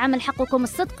أوقات العمل حقكم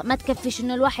الصدق، ما تكفيش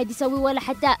أنه الواحد يسوي ولا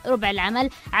حتى ربع العمل،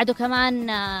 عادوا كمان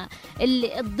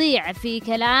اللي تضيع في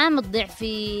كلام، تضيع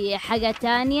في حاجة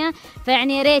تانية.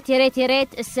 فيعني يا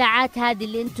ريت الساعات هذه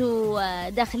اللي انتوا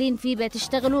داخلين فيه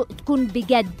بتشتغلوا تكون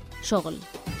بجد شغل.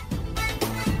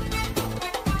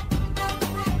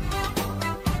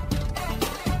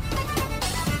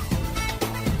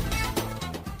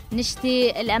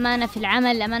 نشتي الأمانة في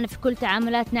العمل، الأمانة في كل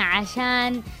تعاملاتنا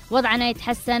عشان وضعنا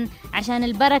يتحسن، عشان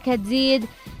البركة تزيد.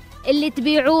 اللي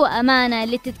تبيعوه أمانة،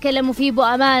 اللي تتكلموا فيه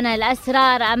بأمانة،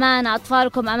 الأسرار أمانة،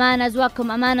 أطفالكم أمانة،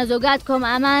 أزواجكم أمانة، زوجاتكم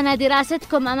أمانة،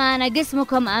 دراستكم أمانة،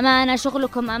 قسمكم أمانة،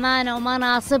 شغلكم أمانة،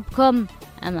 ومناصبكم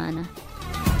أمانة.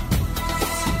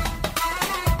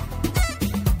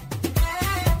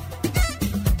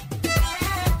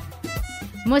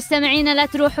 مستمعينا لا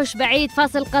تروحوش بعيد،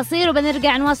 فاصل قصير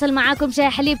وبنرجع نواصل معاكم. شاي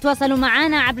حليب تواصلوا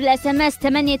معنا عبر الSMS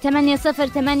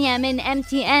 8808 من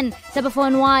MTN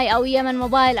سبفون واي أو يمن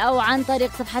موبايل، أو عن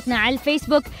طريق صفحتنا على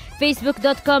الفيسبوك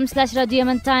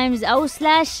facebook.com/radioyementtimes أو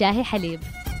 /شاهي حليب.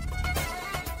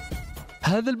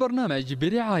 هذا البرنامج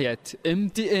برعاية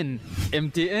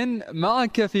MTN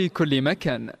معك في كل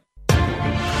مكان.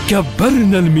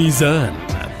 كبرنا الميزان،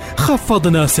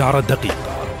 خفضنا سعر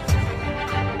الدقيقة،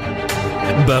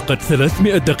 باقت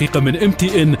 300 دقيقة من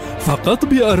MTN فقط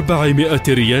ب400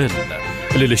 ريال.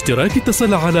 للاشتراك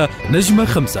اتصل على نجمة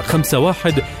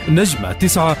 551 نجمة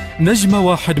 9 نجمة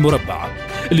 1 مربع.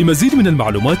 لمزيد من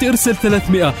المعلومات ارسل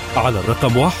 300 على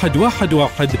الرقم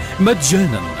 111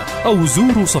 مجانا أو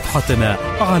زوروا صفحتنا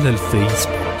على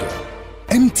الفيسبوك.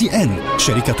 MTN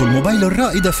شركة الموبايل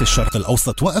الرائدة في الشرق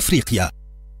الأوسط وأفريقيا.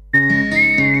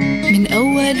 من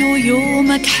أول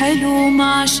يومك حلو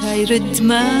مع شاي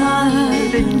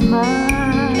ردمان،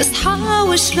 اصحى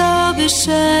واشرب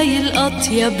الشاي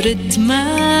الأطيب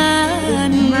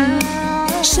ردمان.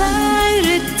 شاي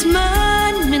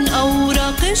ردمان من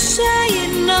أوراق الشاي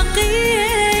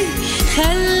النقي،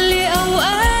 خلي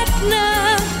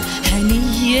أوقاتنا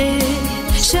هنية.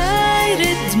 شاي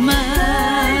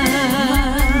ردمان.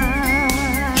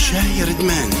 شاي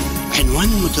ردمان عنوان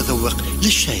متذوق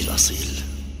للشاي الأصيل.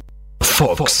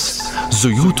 فوكس،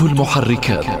 زيوت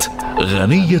المحركات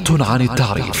غنية عن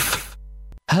التعريف.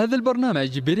 هذا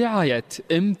البرنامج برعاية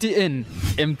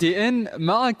MTN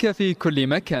معك في كل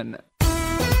مكان.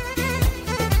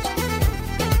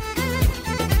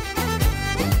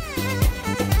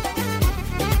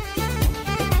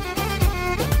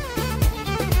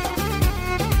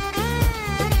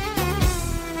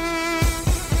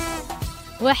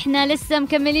 واحنا لسه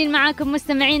مكملين معاكم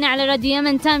مستمعين على راديو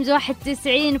يمن تايمز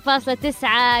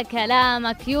 91.9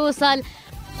 كلامك يوصل.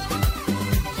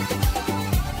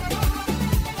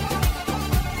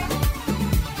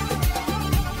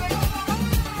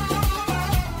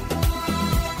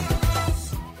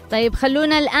 طيب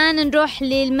خلونا الآن نروح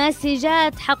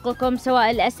للمسجات حقكم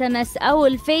سواء الSMS أو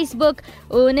الفيسبوك،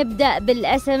 ونبدأ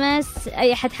بالSMS.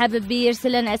 أي أحد حابب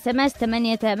يرسل لنا SMS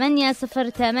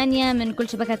 8808 من كل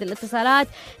شبكات الاتصالات.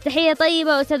 تحية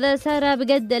طيبة أستاذة سارة،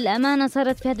 بجد الأمانة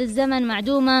صارت في هذا الزمن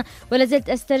معدومة، ولازلت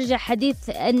أسترجع حديث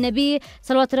النبي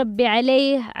صلوات ربي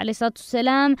عليه الصلاة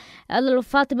والسلام: الله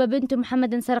فاطمة بنت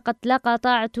محمد سرقت لا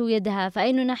قاطعت يدها.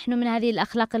 فأين نحن من هذه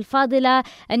الأخلاق الفاضلة؟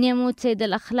 أن يموت سيد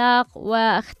الأخلاق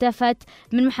واختفت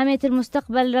من محامية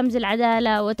المستقبل رمز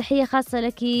العدالة. وتحية خاصة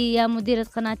لك يا مديرة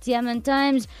قناة يمن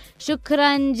تايمز،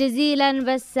 شكرا جزيلا،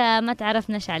 بس ما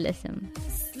تعرفناش على الاسم.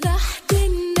 راحتي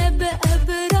نبقى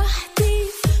براحتي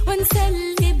وانسى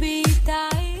اللي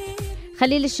بيتعب.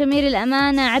 خليل الشمير: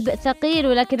 الأمانة عبء ثقيل،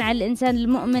 ولكن على الإنسان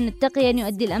المؤمن التقي أن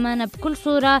يؤدي الأمانة بكل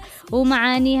صورة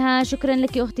ومعانيها. شكرا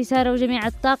لك يا أختي سارة وجميع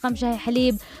الطاقم شاهي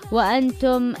حليب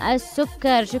وأنتم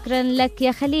السكر. شكرا لك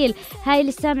يا خليل. هاي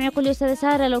السامع يقول يا أستاذة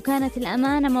سارة: لو كانت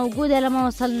الأمانة موجودة لما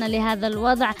وصلنا لهذا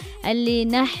الوضع اللي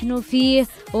نحن فيه.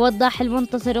 ووضاح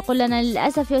المنتصر يقول لنا: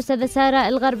 للأسف يا أستاذة سارة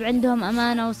الغرب عندهم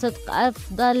أمانة وصدق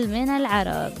أفضل من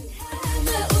العرب.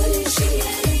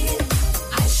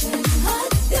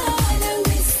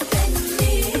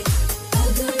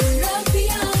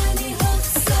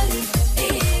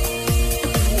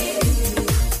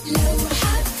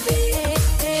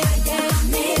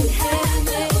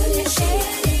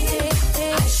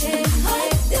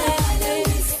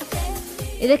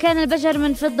 إذا كان البشر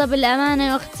من فضة بالأمانة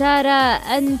يا أخت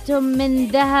سارة، أنتم من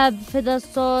ذهب. فدا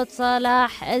الصوت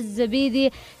صلاح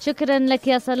الزبيدي. شكرا لك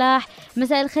يا صلاح.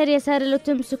 مساء الخير يا سارة.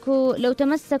 لو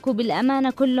تمسكوا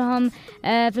بالأمانة كلهم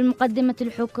في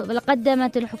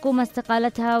قدمت الحكومة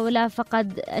استقالتها، ولا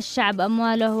فقد الشعب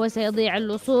أمواله، وسيضيع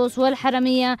اللصوص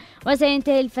والحرمية،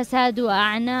 وسينتهي الفساد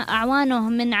وأعوانه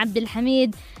من عبد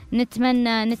الحميد.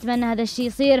 نتمنى هذا الشيء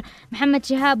يصير. محمد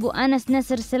شهاب وأنس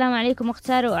نسر، السلام عليكم أخت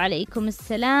سارة. وعليكم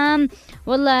السلام.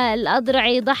 والله الأضرع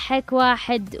يضحك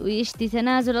واحد ويشتي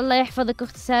تنازل. الله يحفظك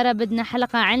أخت سارة. بدنا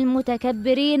حلقة عن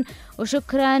المتكبرين،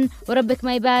 وشكرا وربك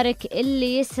ما يبارك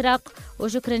اللي يسرق،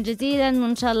 وشكرا جزيلا،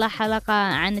 وإن شاء الله حلقة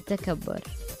عن التكبر.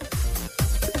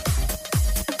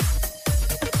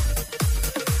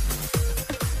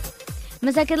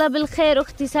 مساك الله بالخير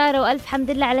أختي سارة، وألف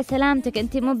حمد لله على سلامتك.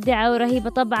 أنت مبدعة ورهيبة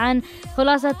طبعا.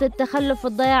 خلاصة التخلف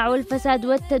والضياع والفساد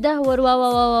والتدهور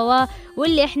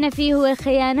واللي احنا فيه هو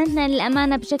خيانتنا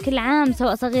للأمانة بشكل عام،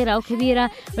 سواء صغيرة أو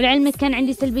كبيرة. ولعلمك كان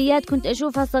عندي سلبيات كنت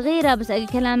أشوفها صغيرة، بس أجي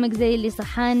كلامك زي اللي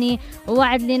صحاني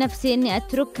ووعد لنفسي أني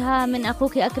أتركها. من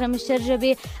أخوك أكرم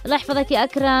الشرجبي. الله يحفظك يا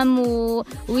أكرم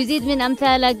ويزيد من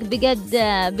أمثالك.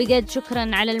 بجد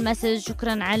شكرا على المسج،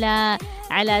 شكرا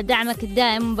على دعمك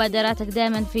الدائم ومبادراتك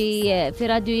دائما في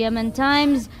راديو يمن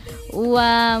تايمز.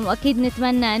 وأكيد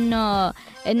نتمنى إنه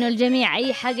الجميع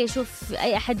أي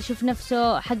أحد يشوف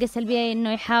نفسه حاجة سلبية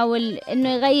إنه يحاول إنه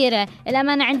يغيره.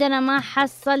 الأمانة عندنا ما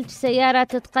حصلت سيارة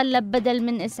تتقلب بدل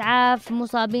من إسعاف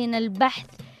مصابين البحث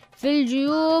في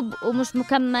الجيوب ومش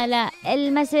مكملة.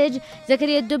 المسج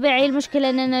زكريا الدبعي. المشكلة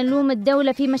أننا نلوم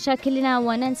الدولة في مشاكلنا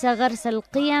وننسى غرس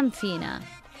القيم فينا.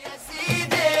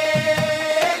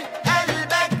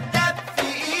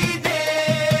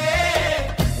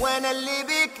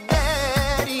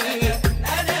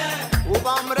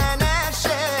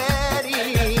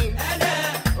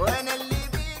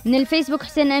 من الفيسبوك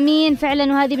حسين أمين.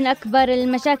 فعلا وهذه من أكبر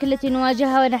المشاكل التي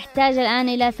نواجهها، ونحتاج الآن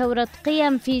إلى ثورة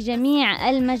قيم في جميع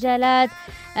المجالات.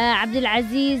 عبد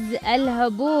العزيز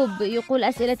الهبوب يقول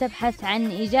أسئلة تبحث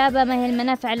عن إجابة. ما هي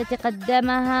المنافع التي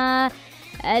قدمها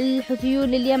الحوثيون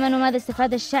لليمن، وماذا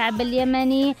استفاد الشعب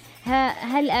اليمني؟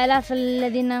 هل آلاف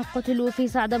الذين قتلوا في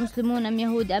صعدة مسلمون أم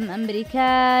يهود أم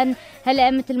أمريكان؟ هل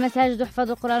أئمة المساجد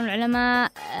احفظوا القرآن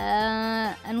والعلماء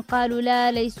أن قالوا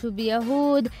لا ليسوا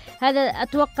بيهود؟ هذا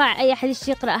أتوقع أي أحد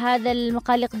يقرأ هذا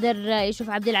المقال يقدر يشوف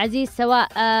عبد العزيز،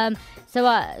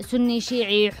 سواء سني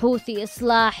شيعي حوثي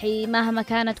إصلاحي، مهما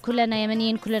كانت كلنا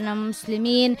يمنيين، كلنا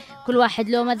مسلمين، كل واحد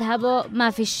له مذهبه. ما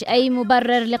فيش أي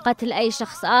مبرر لقتل أي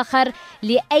شخص آخر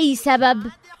لأي سبب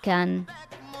كان.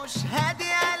 مش هادي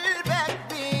قلبك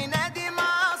بينادي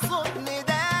مع صوت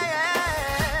ندايا،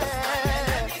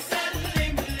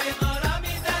 سلم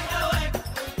لغرامي ده هواك.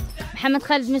 محمد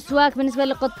خالد مسواك. بالنسبة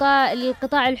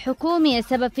للقطاع الحكومي،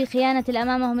 السبب في خيانة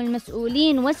الأمامة هم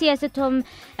المسؤولين وسياستهم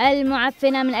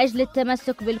المعفنة من أجل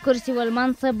التمسك بالكرسي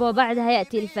والمنصب، وبعدها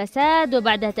يأتي الفساد،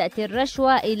 وبعدها تأتي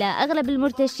الرشوة. إلى أغلب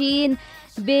المرتشين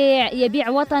يبيع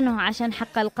وطنه عشان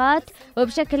حقلقات.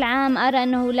 وبشكل عام أرى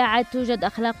أنه لا عاد توجد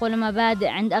أخلاق ولا مبادئ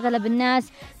عند أغلب الناس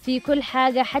في كل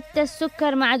حاجة، حتى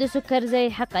السكر ما عاد سكر زي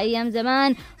حق أيام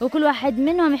زمان، وكل واحد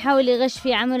منهم يحاول يغش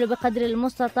في عمله بقدر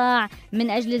المستطاع من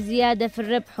أجل الزيادة في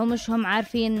الربح، ومش هم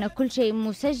عارفين أن كل شيء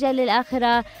مسجل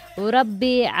للآخرة،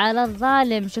 وربي على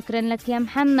الظالم. شكرا لك يا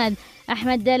محمد.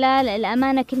 أحمد دلال.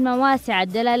 الأمانة كلمة واسعة،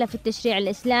 الدلالة في التشريع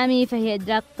الإسلامي، فهي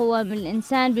إدراك قوة من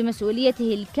الإنسان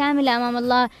بمسؤوليته الكاملة أمام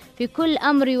الله في كل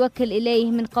أمر يوكل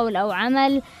إليه من قول أو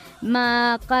عمل.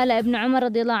 ما قال ابن عمر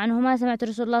رضي الله عنهما: سمعت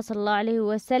رسول الله صلى الله عليه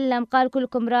وسلم قال: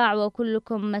 كلكم راع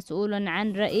وكلكم مسؤول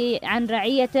عن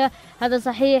رعيته. هذا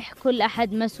صحيح، كل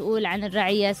أحد مسؤول عن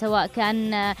الرعية، سواء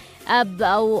كان أب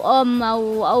أو أم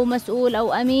أو مسؤول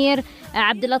أو أمير.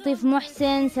 عبد اللطيف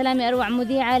محسن. سلامي أروع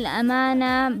مذيعة.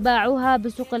 الأمانة باعوها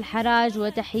بسوق الحراج،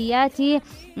 وتحياتي.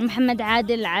 محمد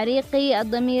عادل عريقي.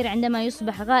 الضمير عندما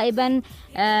يصبح غائبا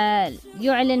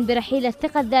يعلن برحيل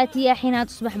الثقة الذاتية، حينها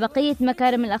تصبح بقية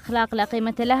مكارم الأخلاق لا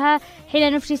قيمة لها،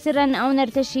 حين نفشي سرا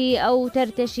أو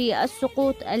ترتشي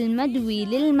السقوط المدوي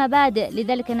للمبادئ.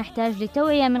 لذلك نحتاج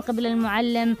لتوعية من قبل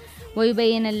المعلم،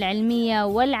 ويبين العلمية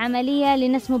والعملية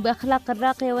لنسمو بأخلاق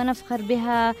الراقية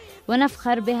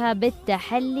ونفخر بها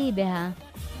بالتحلي بها.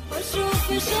 واشوف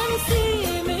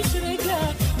شمسي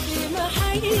مشرقة في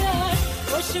محياك،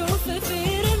 واشوف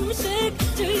في رمشك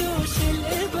جيوش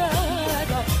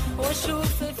الإبادة،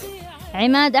 واشوف في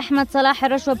عماد أحمد صلاح.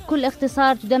 الرشوة بكل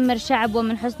اختصار تدمر شعب،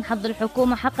 ومن حسن حظ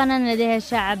الحكومة حقا أن لديها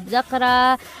شعب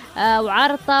ذقرة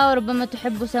وعرطة، وربما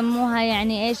تحبوا سموها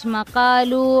يعني إيش ما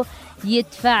قالوا.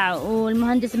 يدفع.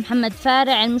 والمهندس محمد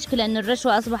فارع: المشكلة أن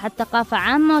الرشوة أصبحت ثقافة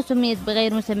عامة وسميت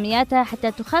بغير مسمياتها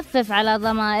حتى تخفف على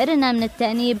ضمائرنا من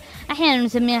التأنيب، أحيانا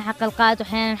نسميها حقلقات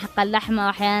وأحيانا حق اللحمة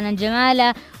وأحيانا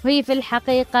جمالة، وهي في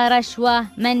الحقيقة رشوة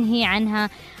منهي عنها.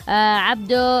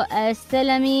 عبدو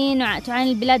السلمي: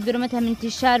 تعاني البلاد برمتها من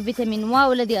انتشار فيتامين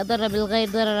واو الذي أضر بالغير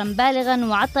ضررا بالغا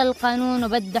وعطل القانون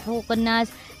وبد حقوق الناس،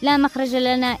 لا مخرج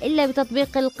لنا إلا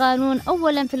بتطبيق القانون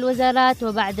أولا في الوزارات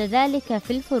وبعد ذلك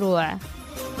في الفروع.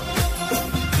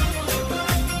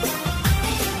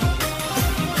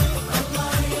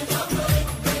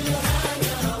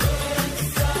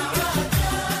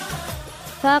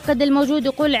 فاقد الموجود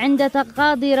يقول: عند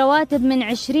تقاضي رواتب من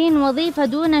 20 وظيفة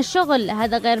دون شغل،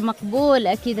 هذا غير مقبول.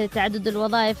 أكيد تعدد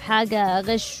الوظائف حاجة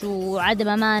غش وعدم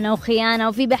أمانة وخيانة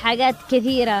وفي بحاجات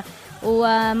كثيرة.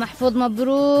 ومحفوظ: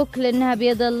 مبروك لأنها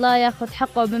بيد الله، يأخذ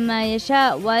حقه بما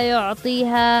يشاء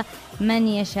ويعطيها من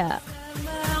يشاء.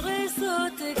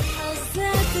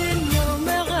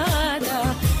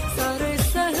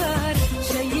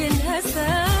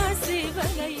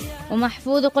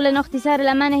 ومحفوظ يقول أن أختي سارا: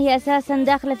 الأمانة هي أساسا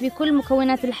داخلة في كل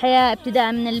مكونات الحياة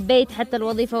ابتداء من البيت حتى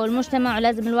الوظيفة والمجتمع،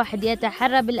 ولازم الواحد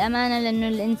يتحرى بالأمانة لأنه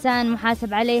الإنسان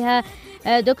محاسب عليها.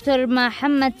 دكتور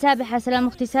محمد سابحة: سلام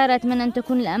أختي سارة، أتمنى أن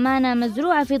تكون الأمانة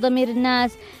مزروعة في ضمير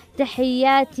الناس،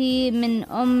 تحياتي من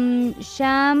أم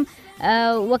شام.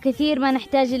 وكثير ما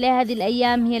نحتاج إليه هذه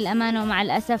الأيام هي الأمانة، ومع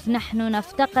الأسف نحن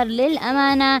نفتقر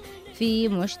للأمانة في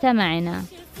مجتمعنا.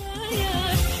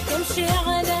 يمشي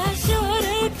على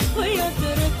شورك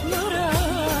ويترك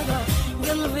مراده،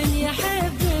 قلب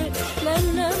يحبك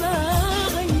لأن ما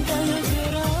عنده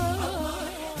جراح.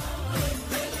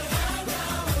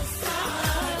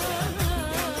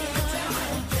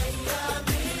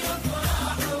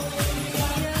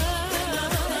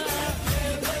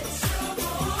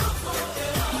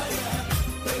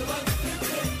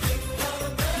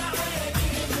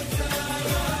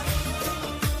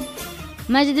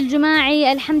 ماجد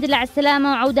الجماعي: الحمد لله على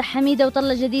السلامة وعودة حميدة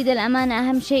وطلة جديدة، الأمانة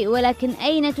أهم شيء، ولكن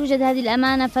أين توجد هذه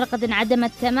الأمانة؟ فلقد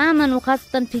انعدمت تماما،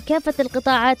 وخاصة في كافة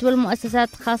القطاعات والمؤسسات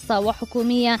خاصة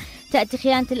وحكومية. تأتي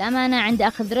خيانة الأمانة عند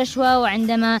أخذ رشوة،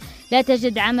 وعندما لا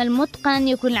تجد عمل متقن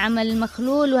يكون العمل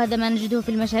مخلول، وهذا ما نجده في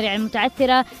المشاريع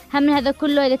المتعثرة. هم من هذا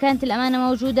كله إذا كانت الأمانة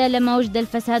موجودة لما وجد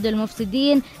الفساد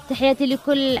والمفسدين. تحياتي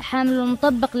لكل حامل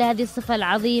ومطبق لهذه الصفة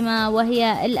العظيمة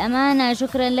وهي الأمانة.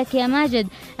 شكرا لك يا ماجد.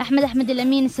 أحمد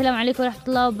الأمين: السلام عليكم ورحمة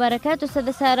الله وبركاته.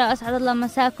 أستاذة سارة أسعد الله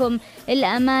مساكم،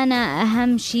 الأمانة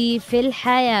أهم شيء في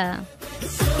الحياة.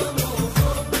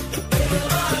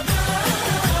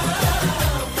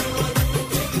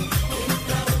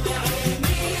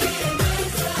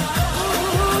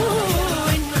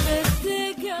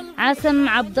 عاصم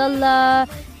عبد الله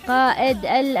قائد: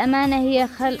 الأمانة هي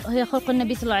خلق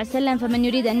النبي صلى الله عليه وسلم، فمن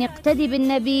يريد أن يقتدي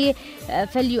بالنبي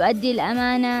فليؤدي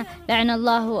الأمانة، لعن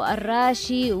الله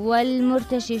الراشي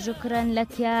والمرتشي. شكرا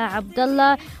لك يا عبد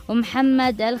الله.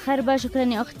 ومحمد الخربة: شكرا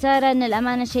يا أخت سارة، أن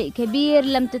الأمانة شيء كبير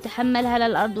لم تتحملها لا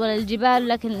الأرض ولا الجبال،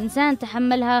 ولكن الإنسان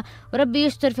تحملها، وربي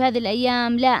يستر في هذه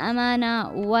الأيام، لا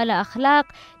أمانة ولا أخلاق.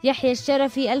 يحيى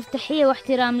الشرفي: ألف تحية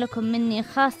واحترام لكم مني،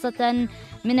 خاصة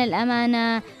من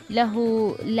الأمانة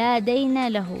له لا دين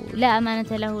له، لا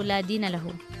أمانة له لا دين له.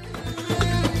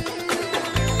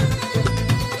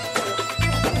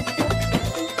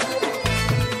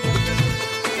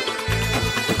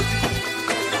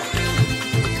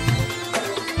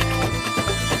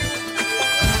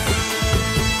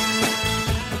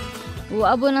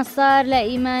 وأبو نصار: لا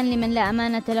إيمان لمن لا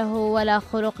أمانة له ولا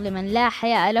خلق لمن لا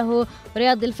حياء له.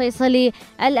 رياض الفيصلي: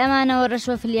 الأمانة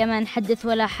والرشوة في اليمن حدث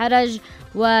ولا حرج.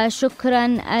 وشكرا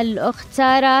الأخت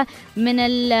سارة. من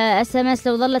الSMS: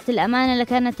 لو ظلت الأمانة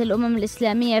لكانت الأمم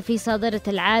الإسلامية في صادرة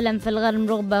العالم، فالغرب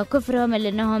رغبة كفرهم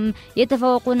لأنهم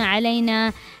يتفوقون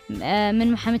علينا.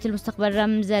 من محامية المستقبل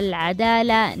رمز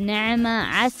العدالة نعمة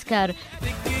عسكر.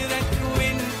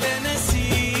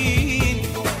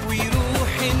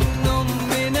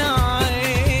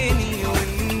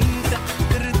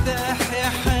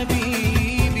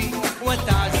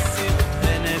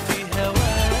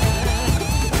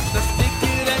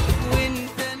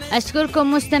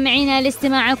 أشكركم مستمعينا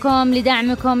لاستماعكم،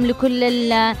 لدعمكم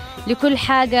لكل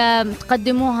حاجة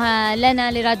تقدموها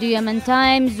لنا لراديو يمن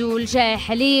تايمز والشاهي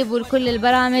حليب ولكل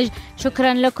البرامج.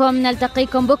 شكرا لكم.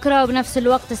 نلتقيكم بكرة وبنفس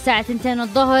الوقت الساعة 2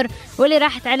 الظهر، واللي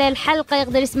راحت عليه الحلقة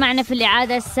يقدر يسمعنا في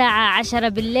الإعادة الساعة 10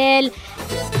 بالليل.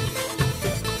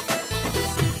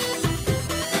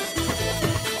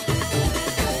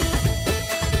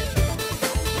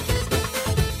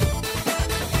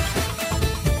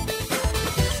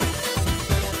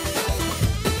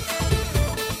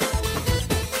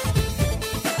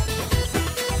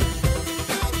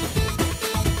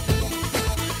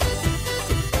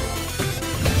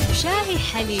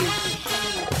 حليب.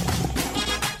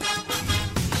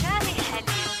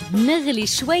 نغلي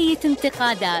شوية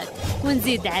انتقادات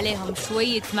ونزيد عليهم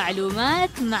شوية معلومات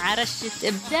مع رشة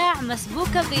إبداع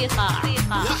مسبوكة بإيقاع. يا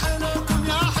حلوكم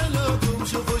يا حلوكم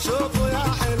شوفوا شوفوا يا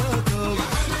حلوكم.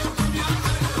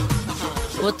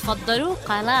 وتفضلوا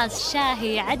خلاص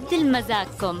شاهي يعدل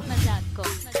مزاجكم.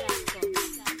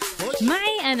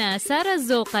 معي أنا سارا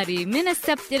الزوقري من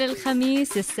السبت إلى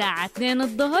الخميس الساعة 2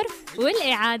 الظهر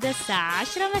والإعادة الساعة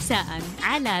 10 مساء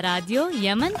على راديو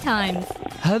يمن تايمز.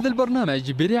 هذا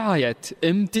البرنامج برعاية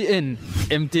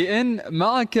MTN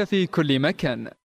معك في كل مكان.